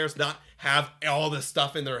the players, not have all this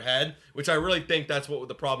stuff in their head, which I really think that's what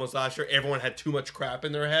the problem was last year. Everyone had too much crap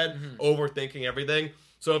in their head, overthinking everything.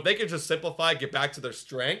 So if they could just simplify, get back to their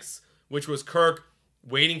strengths, which was Kirk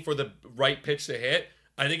waiting for the right pitch to hit,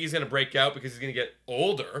 I think he's going to break out, because he's going to get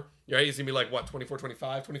older, right? He's going to be 24,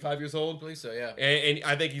 25 years old? I believe so, yeah. And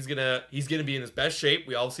I think he's going to be in his best shape.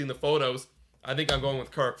 We all seen the photos. I think I'm going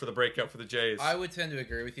with Kirk for the breakout for the Jays. I would tend to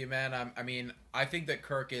agree with you, man. I think that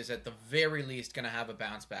Kirk is at the very least going to have a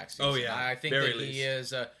bounce back season. Oh, yeah. I think that he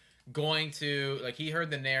is going to, he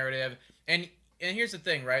heard the narrative. And here's the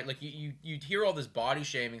thing, right? You hear all this body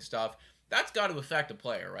shaming stuff. That's got to affect a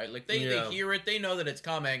player, right? They hear it. They know that it's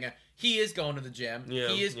coming. He is going to the gym.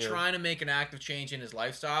 He is trying to make an active change in his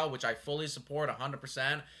lifestyle, which I fully support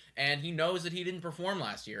 100%. And he knows that he didn't perform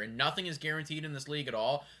last year, and nothing is guaranteed in this league at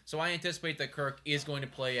all. So I anticipate that Kirk is going to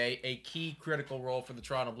play a key critical role for the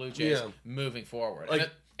Toronto Blue Jays moving forward.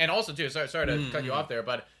 And also, too, sorry to cut you off there,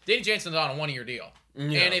 but Danny Jansen's on a one-year deal.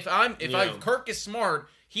 And if Kirk is smart,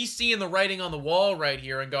 he's seeing the writing on the wall right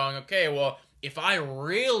here and going, okay, well, if I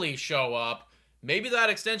really show up, maybe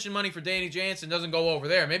that extension money for Danny Jansen doesn't go over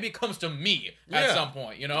there. Maybe it comes to me at some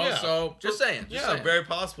point, So, just saying. Very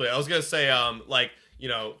possibly. I was going to say,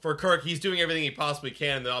 for Kirk, he's doing everything he possibly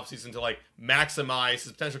can in the offseason to maximize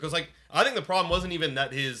his potential. Because I think the problem wasn't even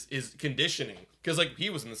that his conditioning, because he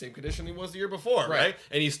was in the same condition he was the year before, right?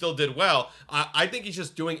 And he still did well. I think he's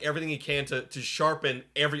just doing everything he can to sharpen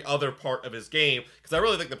every other part of his game. Because I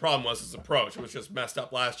really think the problem was his approach. It was just messed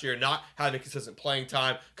up last year, not having consistent playing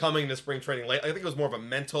time, coming to spring training late. I think it was more of a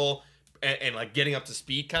mental and getting up to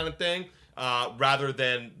speed kind of thing. Rather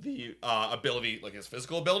than the ability, his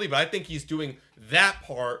physical ability. But I think he's doing that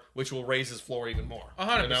part, which will raise his floor even more.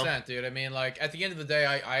 100%, dude. At the end of the day,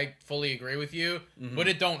 I fully agree with you, but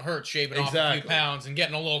it don't hurt shaving off a few pounds and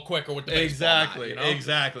getting a little quicker with the baseball bat,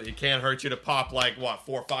 Exactly. It can't hurt you to pop, 4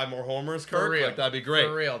 or 5 more homers, Kirk? For real. That'd be great.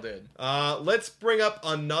 For real, dude. Let's bring up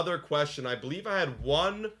another question. I believe I had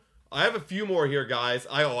one. I have a few more here, guys.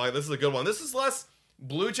 This is a good one. This is less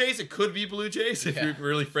Blue Jays. It could be Blue Jays if you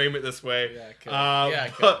really frame it this way. Yeah, it could.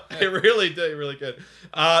 It could. It really did. Really good.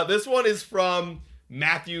 This one is from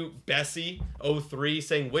Matthew Bessie 03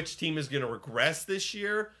 saying, which team is going to regress this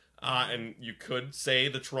year? And you could say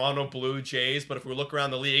the Toronto Blue Jays, but if we look around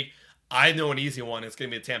the league, I know an easy one. It's going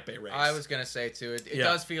to be the Tampa Bay Rays. I was going to say, too. It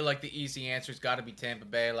does feel like the easy answer's got to be Tampa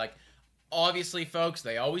Bay. obviously, folks,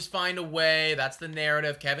 they always find a way. That's the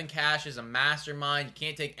narrative. Kevin Cash is a mastermind. You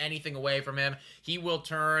can't take anything away from him. He will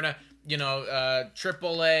turn,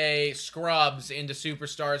 AAA scrubs into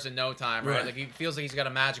superstars in no time, right? Like, he feels like he's got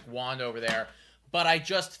a magic wand over there. But I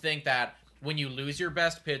just think that when you lose your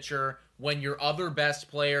best pitcher, when your other best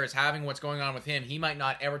player is having what's going on with him, he might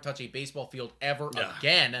not ever touch a baseball field ever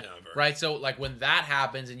again, right? So, like, when that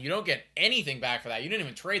happens and you don't get anything back for that, you didn't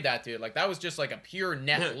even trade that dude. Like, that was just, like, a pure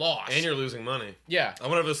net loss. And you're losing money. Yeah. I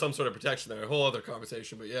wonder if there's some sort of protection there. A whole other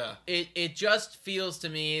conversation, but yeah. It just feels to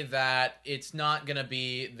me that it's not going to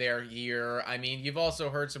be their year. I mean, you've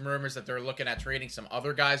also heard some rumors that they're looking at trading some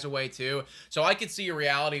other guys away, too. So I could see a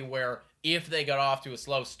reality where if they got off to a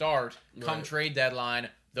slow start, come trade deadline,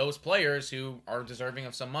 those players who are deserving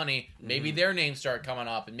of some money, maybe their names start coming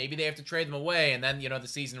up, and maybe they have to trade them away, and then, the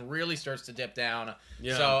season really starts to dip down.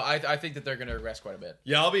 Yeah. So I think that they're going to regress quite a bit.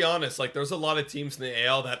 Yeah, I'll be honest. Like, there's a lot of teams in the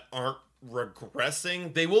AL that aren't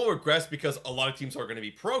regressing. They will regress because a lot of teams are going to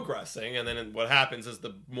be progressing, and then what happens is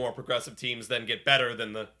the more progressive teams then get better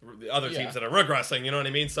than the other teams that are regressing. You know what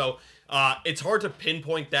I mean? So it's hard to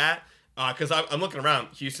pinpoint that. Because I'm looking around.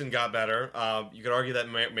 Houston got better. You could argue that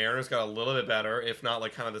Mariners got a little bit better, if not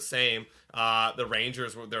like kind of the same. The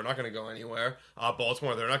Rangers, they're not going to go anywhere.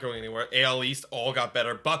 Baltimore, they're not going anywhere. AL East all got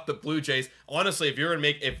better, but the Blue Jays. Honestly,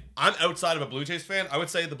 if I'm outside of a Blue Jays fan, I would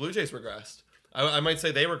say the Blue Jays regressed. I might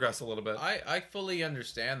say they regressed a little bit. I fully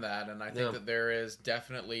understand that, and I think that there is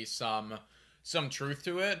definitely some truth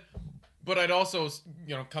to it. But I'd also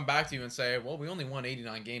come back to you and say, well, we only won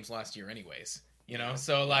 89 games last year, anyways.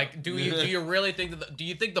 So like, do you really think do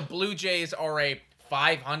you think the Blue Jays are a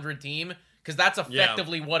 500 team? Because that's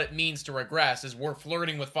effectively what it means to regress. Is we're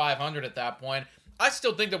flirting with 500 at that point. I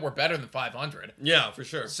still think that we're better than 500. Yeah, for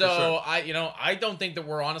sure. So I don't think that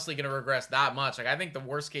we're honestly going to regress that much. Like, I think the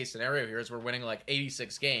worst case scenario here is we're winning like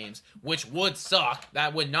 86 games, which would suck.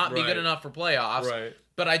 That would not be good enough for playoffs. Right.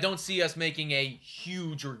 But I don't see us making a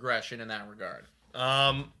huge regression in that regard.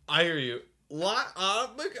 I hear you. How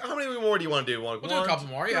many more do you want to do? We'll do a couple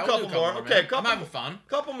more. Yeah, we'll do a couple more. Okay, I'm having fun.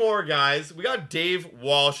 Couple more, guys. We got Dave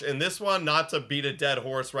Walsh, and this one, not to beat a dead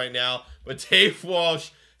horse right now, but Dave Walsh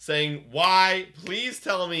saying, why? Please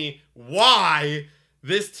tell me why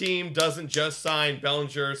this team doesn't just sign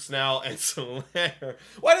Bellinger, Snell, and Soler.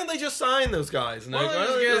 Why don't they just sign those guys? Why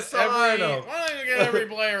don't you get every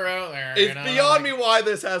player out there? It's beyond me why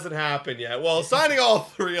this hasn't happened yet. Well, signing all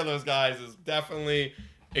three of those guys is definitely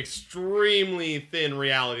extremely thin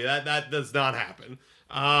reality. That does not happen.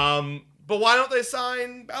 But why don't they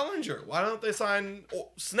sign Bellinger? Why don't they sign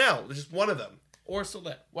Snell? Just one of them. Or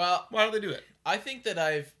Soler. Well, why don't they do it? I think that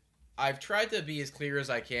I've tried to be as clear as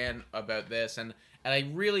I can about this, and I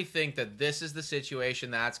really think that this is the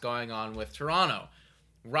situation that's going on with Toronto.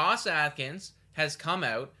 Ross Atkins has come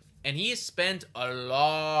out, and he has spent a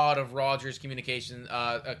lot of Rogers Communication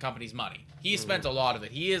Company's money. He has spent a lot of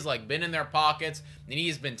it. He has like been in their pockets, and he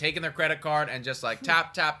has been taking their credit card and just like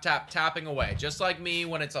tap, tap, tap, tapping away. Just like me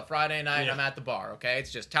when it's a Friday night and I'm at the bar, okay?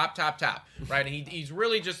 It's just tap, tap, tap, right? And he's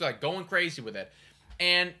really just like going crazy with it.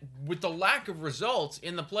 And with the lack of results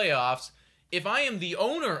in the playoffs, if I am the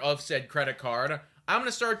owner of said credit card, I'm going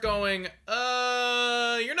to start going,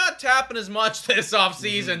 you're not tapping as much this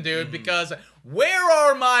offseason, dude, because where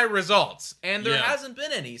are my results? And there hasn't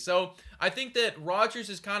been any. So I think that Rogers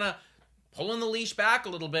is kind of pulling the leash back a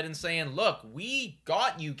little bit and saying, look, we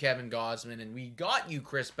got you Kevin Gausman, and we got you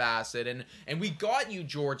Chris Bassett, and we got you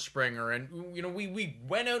George Springer, and we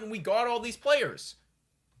went out and we got all these players.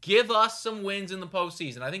 Give us some wins in the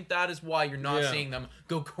postseason. I think that is why you're not seeing them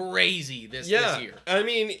go crazy this year. I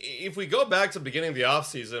mean, if we go back to the beginning of the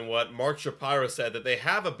offseason, what Mark Shapiro said, that they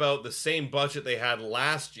have about the same budget they had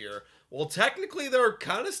last year. Well, technically, they're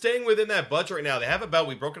kind of staying within that budget right now. They have about,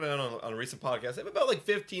 we broke it down on a recent podcast, they have about like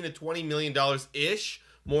 $15 to $20 million-ish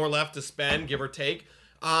more left to spend, give or take.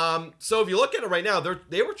 So if you look at it right now,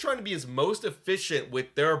 they were trying to be as most efficient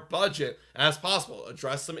with their budget as possible.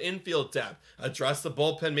 Address some infield depth. Address the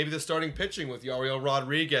bullpen, maybe the starting pitching with Yariel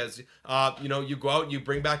Rodriguez. You go out and you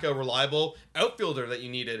bring back a reliable outfielder that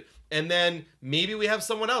you needed. And then maybe we have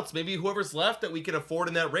someone else. Maybe whoever's left that we can afford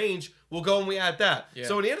in that range, we'll go and we add that. Yeah.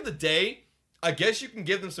 So at the end of the day, I guess you can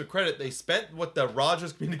give them some credit. They spent what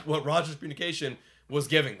Rogers Communication was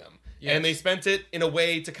giving them. Yes. And they spent it in a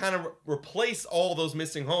way to kind of replace all those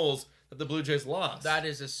missing holes that the Blue Jays lost. That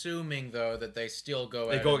is assuming, though, that they still go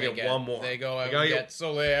out. They go and get one more. They go out and get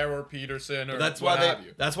Soler or Peterson or that's what why have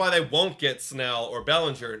you. That's why they won't get Snell or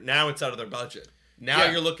Bellinger. Now it's out of their budget. Now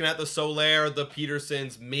you're looking at the Soler, the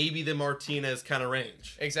Petersons, maybe the Martinez kind of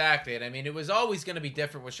range. Exactly. And I mean, it was always going to be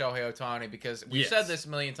different with Shohei Ohtani because we've said this a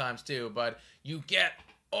million times too, but you get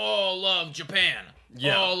all love Japan.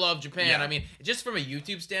 Yeah. All love Japan. Yeah. I mean, just from a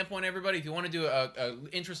YouTube standpoint, everybody, if you want to do a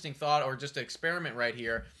interesting thought or just an experiment right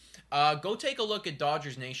here, go take a look at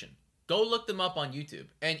Dodgers Nation. Go look them up on YouTube,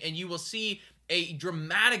 and you will see a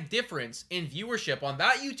dramatic difference in viewership on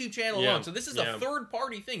that YouTube channel alone. So this is a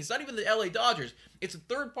third-party thing. It's not even the LA Dodgers. It's a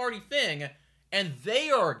third-party thing, and they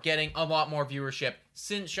are getting a lot more viewership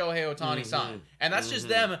since Shohei Ohtani signed. And that's just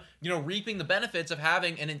them, reaping the benefits of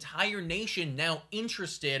having an entire nation now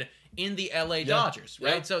interested in the LA Dodgers,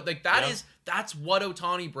 right? Yeah. So like that's what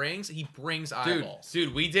Ohtani brings. He brings eyeballs.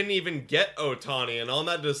 Dude, we didn't even get Ohtani, and on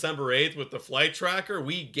that December 8th with the flight tracker,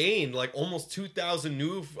 we gained like almost 2,000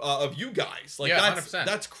 new of you guys. Like 100%.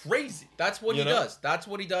 That's crazy. That's what he does. That's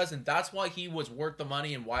what he does, and that's why he was worth the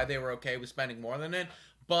money and why they were okay with spending more than it.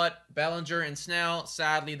 But Bellinger and Snell,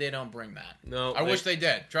 sadly, they don't bring that. No, I wish they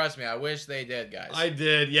did. Trust me, I wish they did, guys. I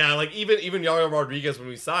did, yeah. Like even Yariel Rodriguez when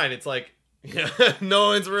we signed, it's like no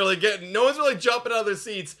one's really jumping out of their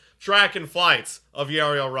seats tracking flights of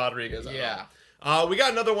Yariel Rodriguez. Yeah. We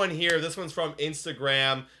got another one here. This one's from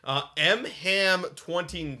Instagram.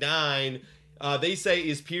 mham29. They say,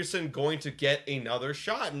 is Pearson going to get another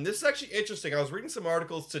shot? And this is actually interesting. I was reading some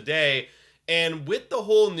articles today, and with the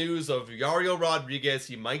whole news of Yariel Rodriguez,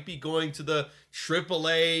 he might be going to the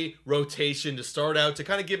AAA rotation to start out to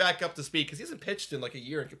kind of get back up to speed because he hasn't pitched in like a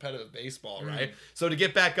year in competitive baseball, right? So to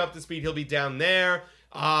get back up to speed, he'll be down there.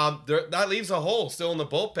 That leaves a hole still in the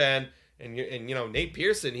bullpen. And Nate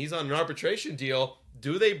Pearson, he's on an arbitration deal.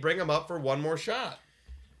 Do they bring him up for one more shot?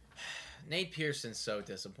 Nate Pearson's so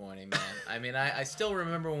disappointing, man. I mean, I still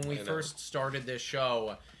remember when we first started this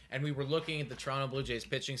show and we were looking at the Toronto Blue Jays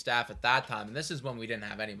pitching staff at that time, and this is when we didn't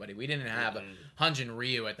have anybody. We didn't have Hyun-Jin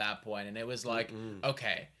Ryu at that point, and it was like,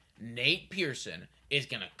 okay, Nate Pearson is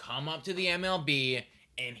going to come up to the MLB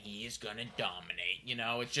and he's gonna dominate.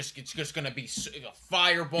 It's just gonna be a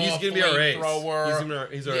fireball. He's gonna be our ace. Thrower.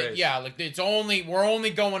 He's our ace. Yeah, like we're only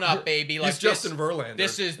going up, baby. Like he's Justin Verlander.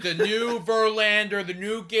 This is the new Verlander, the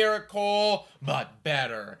new Garrett Cole, but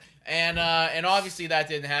better. And obviously that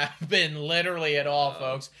didn't happen literally at all,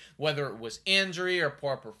 folks. Whether it was injury or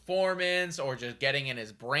poor performance or just getting in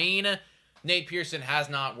his brain, Nate Pearson has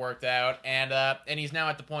not worked out, and he's now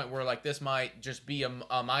at the point where like this might just be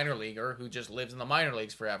a minor leaguer who just lives in the minor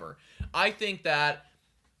leagues forever. I think that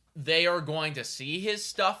they are going to see his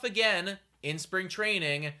stuff again in spring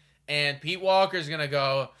training, and Pete Walker's gonna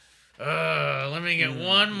go, let me get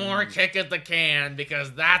one more kick at the can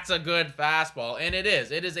because that's a good fastball, and it is.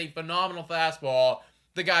 It is a phenomenal fastball.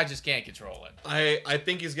 The guy just can't control it. I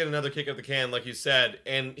think he's getting another kick at the can, like you said.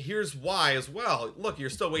 And here's why as well. Look, you're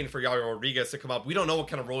still waiting for Yariel Rodriguez to come up. We don't know what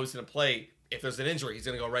kind of role he's going to play. If there's an injury, he's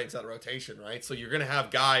going to go right into that rotation, right? So you're going to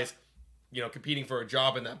have guys, competing for a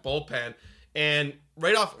job in that bullpen. And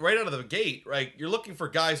right out of the gate, right, you're looking for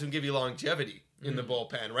guys who can give you longevity in the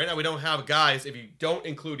bullpen. Right now, we don't have guys, if you don't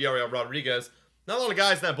include Yariel Rodriguez, not a lot of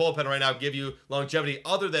guys in that bullpen right now give you longevity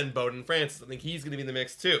other than Bowden Francis. I think he's going to be in the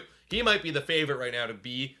mix too. He might be the favorite right now to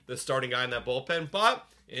be the starting guy in that bullpen, but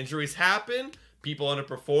injuries happen. People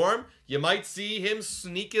underperform. You might see him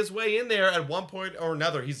sneak his way in there at one point or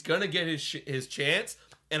another. He's going to get his chance.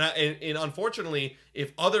 And unfortunately,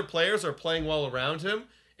 if other players are playing well around him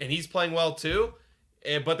and he's playing well too,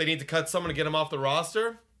 but they need to cut someone to get him off the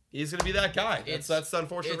roster, he's going to be that guy. That's the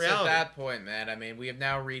unfortunate reality. It's at that point, man. I mean, we have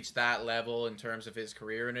now reached that level in terms of his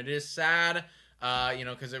career, and it is sad,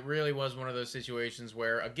 because it really was one of those situations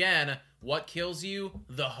where, again, what kills you?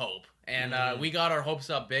 The hope. And we got our hopes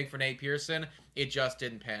up big for Nate Pearson. It just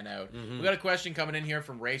didn't pan out. We got a question coming in here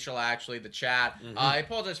from Rachel, actually, the chat. I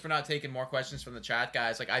apologize for not taking more questions from the chat,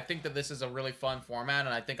 guys. Like, I think that this is a really fun format,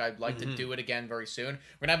 and I think I'd like to do it again very soon.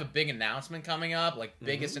 We're going to have a big announcement coming up, like,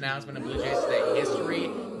 biggest announcement in Blue Jays Today history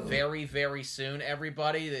very, very soon,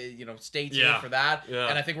 everybody. Stay tuned for that. Yeah.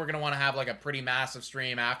 And I think we're going to want to have, like, a pretty massive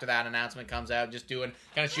stream after that announcement comes out, just doing,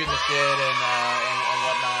 kind of shooting the shit and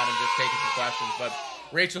whatnot, and just taking some questions. But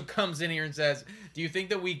Rachel comes in here and says, do you think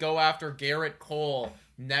that we go after Garrett Cole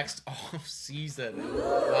next off season?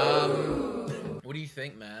 What do you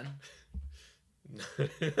think, man?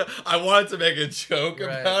 I wanted to make a joke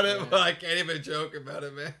about it, but I can't even joke about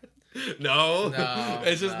it, man. No.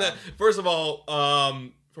 It's just that, first of all,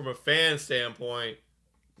 from a fan standpoint,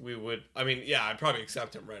 I'd probably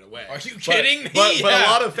accept him right away. Are you kidding me? But a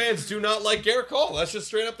lot of fans do not like Garrett Cole. That's just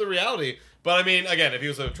straight up the reality. But I mean, again, if he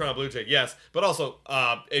was a Toronto Blue Jay, yes. But also,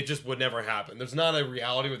 it just would never happen. There's not a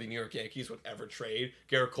reality where the New York Yankees would ever trade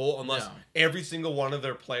Garrett Cole unless every single one of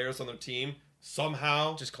their players on their team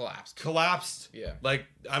somehow just collapsed. Yeah. Like,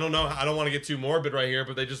 I don't know. I don't want to get too morbid right here,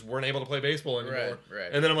 but they just weren't able to play baseball anymore. Right.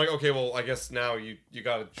 And then I'm like, okay, well, I guess now you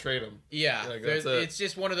got to trade them. Yeah. Like, it's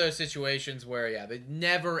just one of those situations where, yeah, they're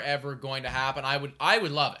never, ever going to happen. I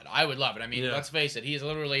would love it. I mean, let's face it. He is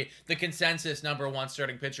literally the consensus number one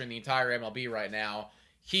starting pitcher in the entire MLB right now.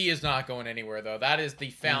 He is not going anywhere, though. That is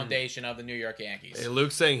the foundation of the New York Yankees. Hey,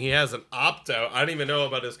 Luke's saying he has an opt-out. I don't even know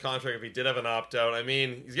about his contract if he did have an opt-out. I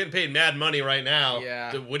mean, he's getting paid mad money right now.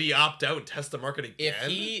 Yeah. Would he opt out and test the market again?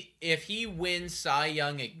 If he wins Cy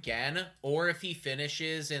Young again, or if he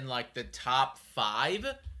finishes in, like, the top 5,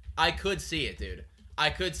 I could see it, dude.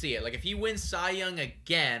 I could see it. Like, if he wins Cy Young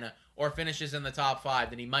again, or finishes in the top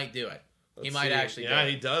 5, then he might do it. He might actually do it. Yeah,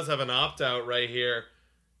 he does have an opt-out right here.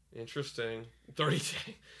 Interesting. 30.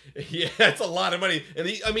 Yeah, it's a lot of money. And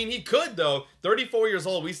he could, though. 34 years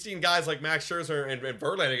old. We've seen guys like Max Scherzer and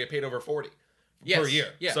Verlander get paid over 40 per year.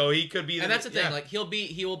 Yeah. So he could be. And that's the thing. Like, he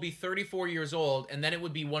will be 34 years old, and then it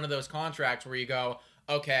would be one of those contracts where you go,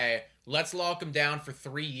 okay, let's lock him down for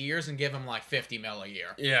 3 years and give him like $50 million a year.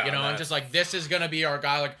 Yeah. You know, and just like, this is gonna be our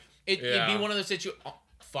guy. Like, it'd be one of those situations. Oh,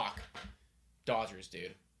 fuck, Dodgers,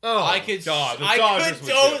 dude. Oh, I could totally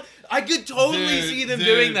see them dude.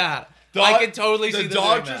 doing that. I could totally see them doing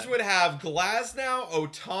that. The Dodgers would have Glasnow,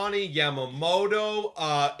 Ohtani,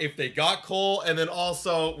 Yamamoto, if they got Cole, and then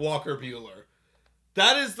also Walker Buehler.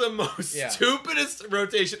 That is the most stupidest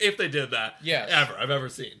rotation, if they did that, ever I've ever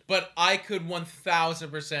seen. But I could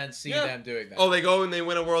 1000% see them doing that. Oh, they go and they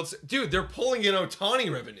win a World Series. Dude, they're pulling in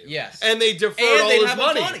Ohtani revenue. Yes. And they defer all his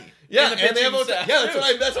money. Ohtani. Yeah, and they have Ohtani.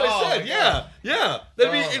 Yeah, that's what I said. Yeah.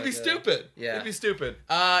 It'd be stupid. Yeah. It'd be stupid.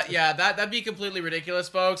 That'd be completely ridiculous,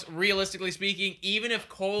 folks. Realistically speaking, even if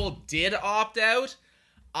Cole did opt out,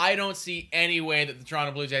 I don't see any way that the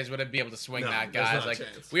Toronto Blue Jays would be able to swing that, guys. Like,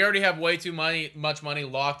 we already have way too much money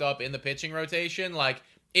locked up in the pitching rotation. Like,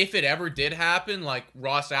 if it ever did happen, like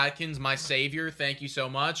Ross Atkins, my savior, thank you so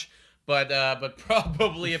much. But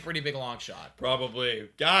probably a pretty big long shot. Probably.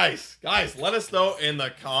 Guys, let us know in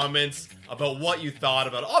the comments about what you thought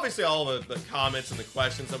about, obviously, all the comments and the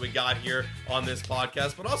questions that we got here on this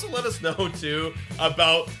podcast, but also let us know, too,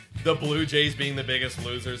 about the Blue Jays being the biggest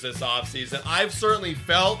losers this offseason. I've certainly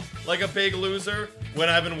felt like a big loser when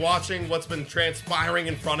I've been watching what's been transpiring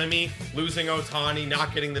in front of me, losing Ohtani,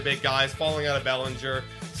 not getting the big guys, falling out of Bellinger,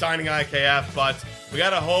 signing IKF, but we got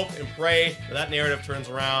to hope and pray that narrative turns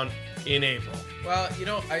around in April. Well,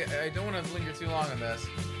 I don't want to linger too long on this,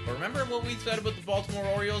 but remember what we said about the Baltimore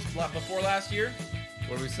Orioles before last year?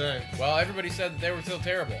 What did we say? Well, everybody said that they were still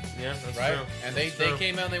terrible. Yeah, that's right? true. And they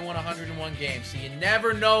came out and they won 101 games. So you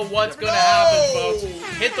never know what's going to happen, folks.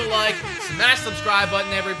 Hit the like, smash subscribe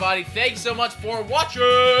button, everybody. Thanks so much for watching.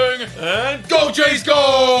 And go Jays,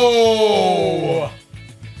 go!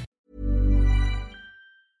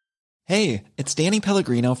 Hey, it's Danny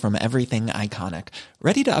Pellegrino from Everything Iconic.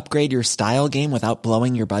 Ready to upgrade your style game without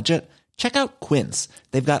blowing your budget? Check out Quince.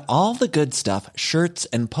 They've got all the good stuff, shirts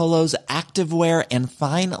and polos, activewear, and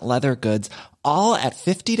fine leather goods, all at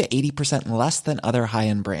 50 to 80% less than other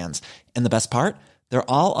high-end brands. And the best part?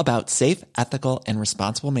 They're all about safe, ethical, and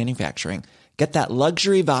responsible manufacturing. Get that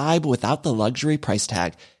luxury vibe without the luxury price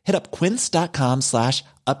tag. Hit up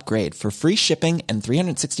quince.com/upgrade for free shipping and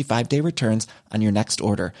 365-day returns on your next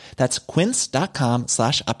order. That's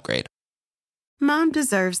quince.com/upgrade. Mom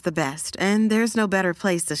deserves the best, and there's no better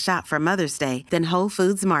place to shop for Mother's Day than Whole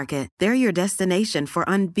Foods Market. They're your destination for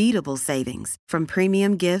unbeatable savings, from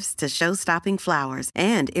premium gifts to show-stopping flowers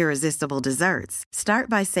and irresistible desserts. Start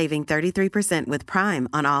by saving 33% with Prime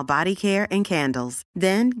on all body care and candles.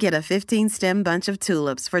 Then get a 15-stem bunch of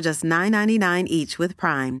tulips for just $9.99 each with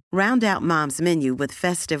Prime. Round out Mom's menu with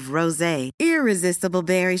festive rosé, irresistible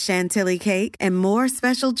berry chantilly cake, and more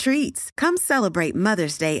special treats. Come celebrate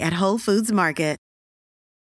Mother's Day at Whole Foods Market.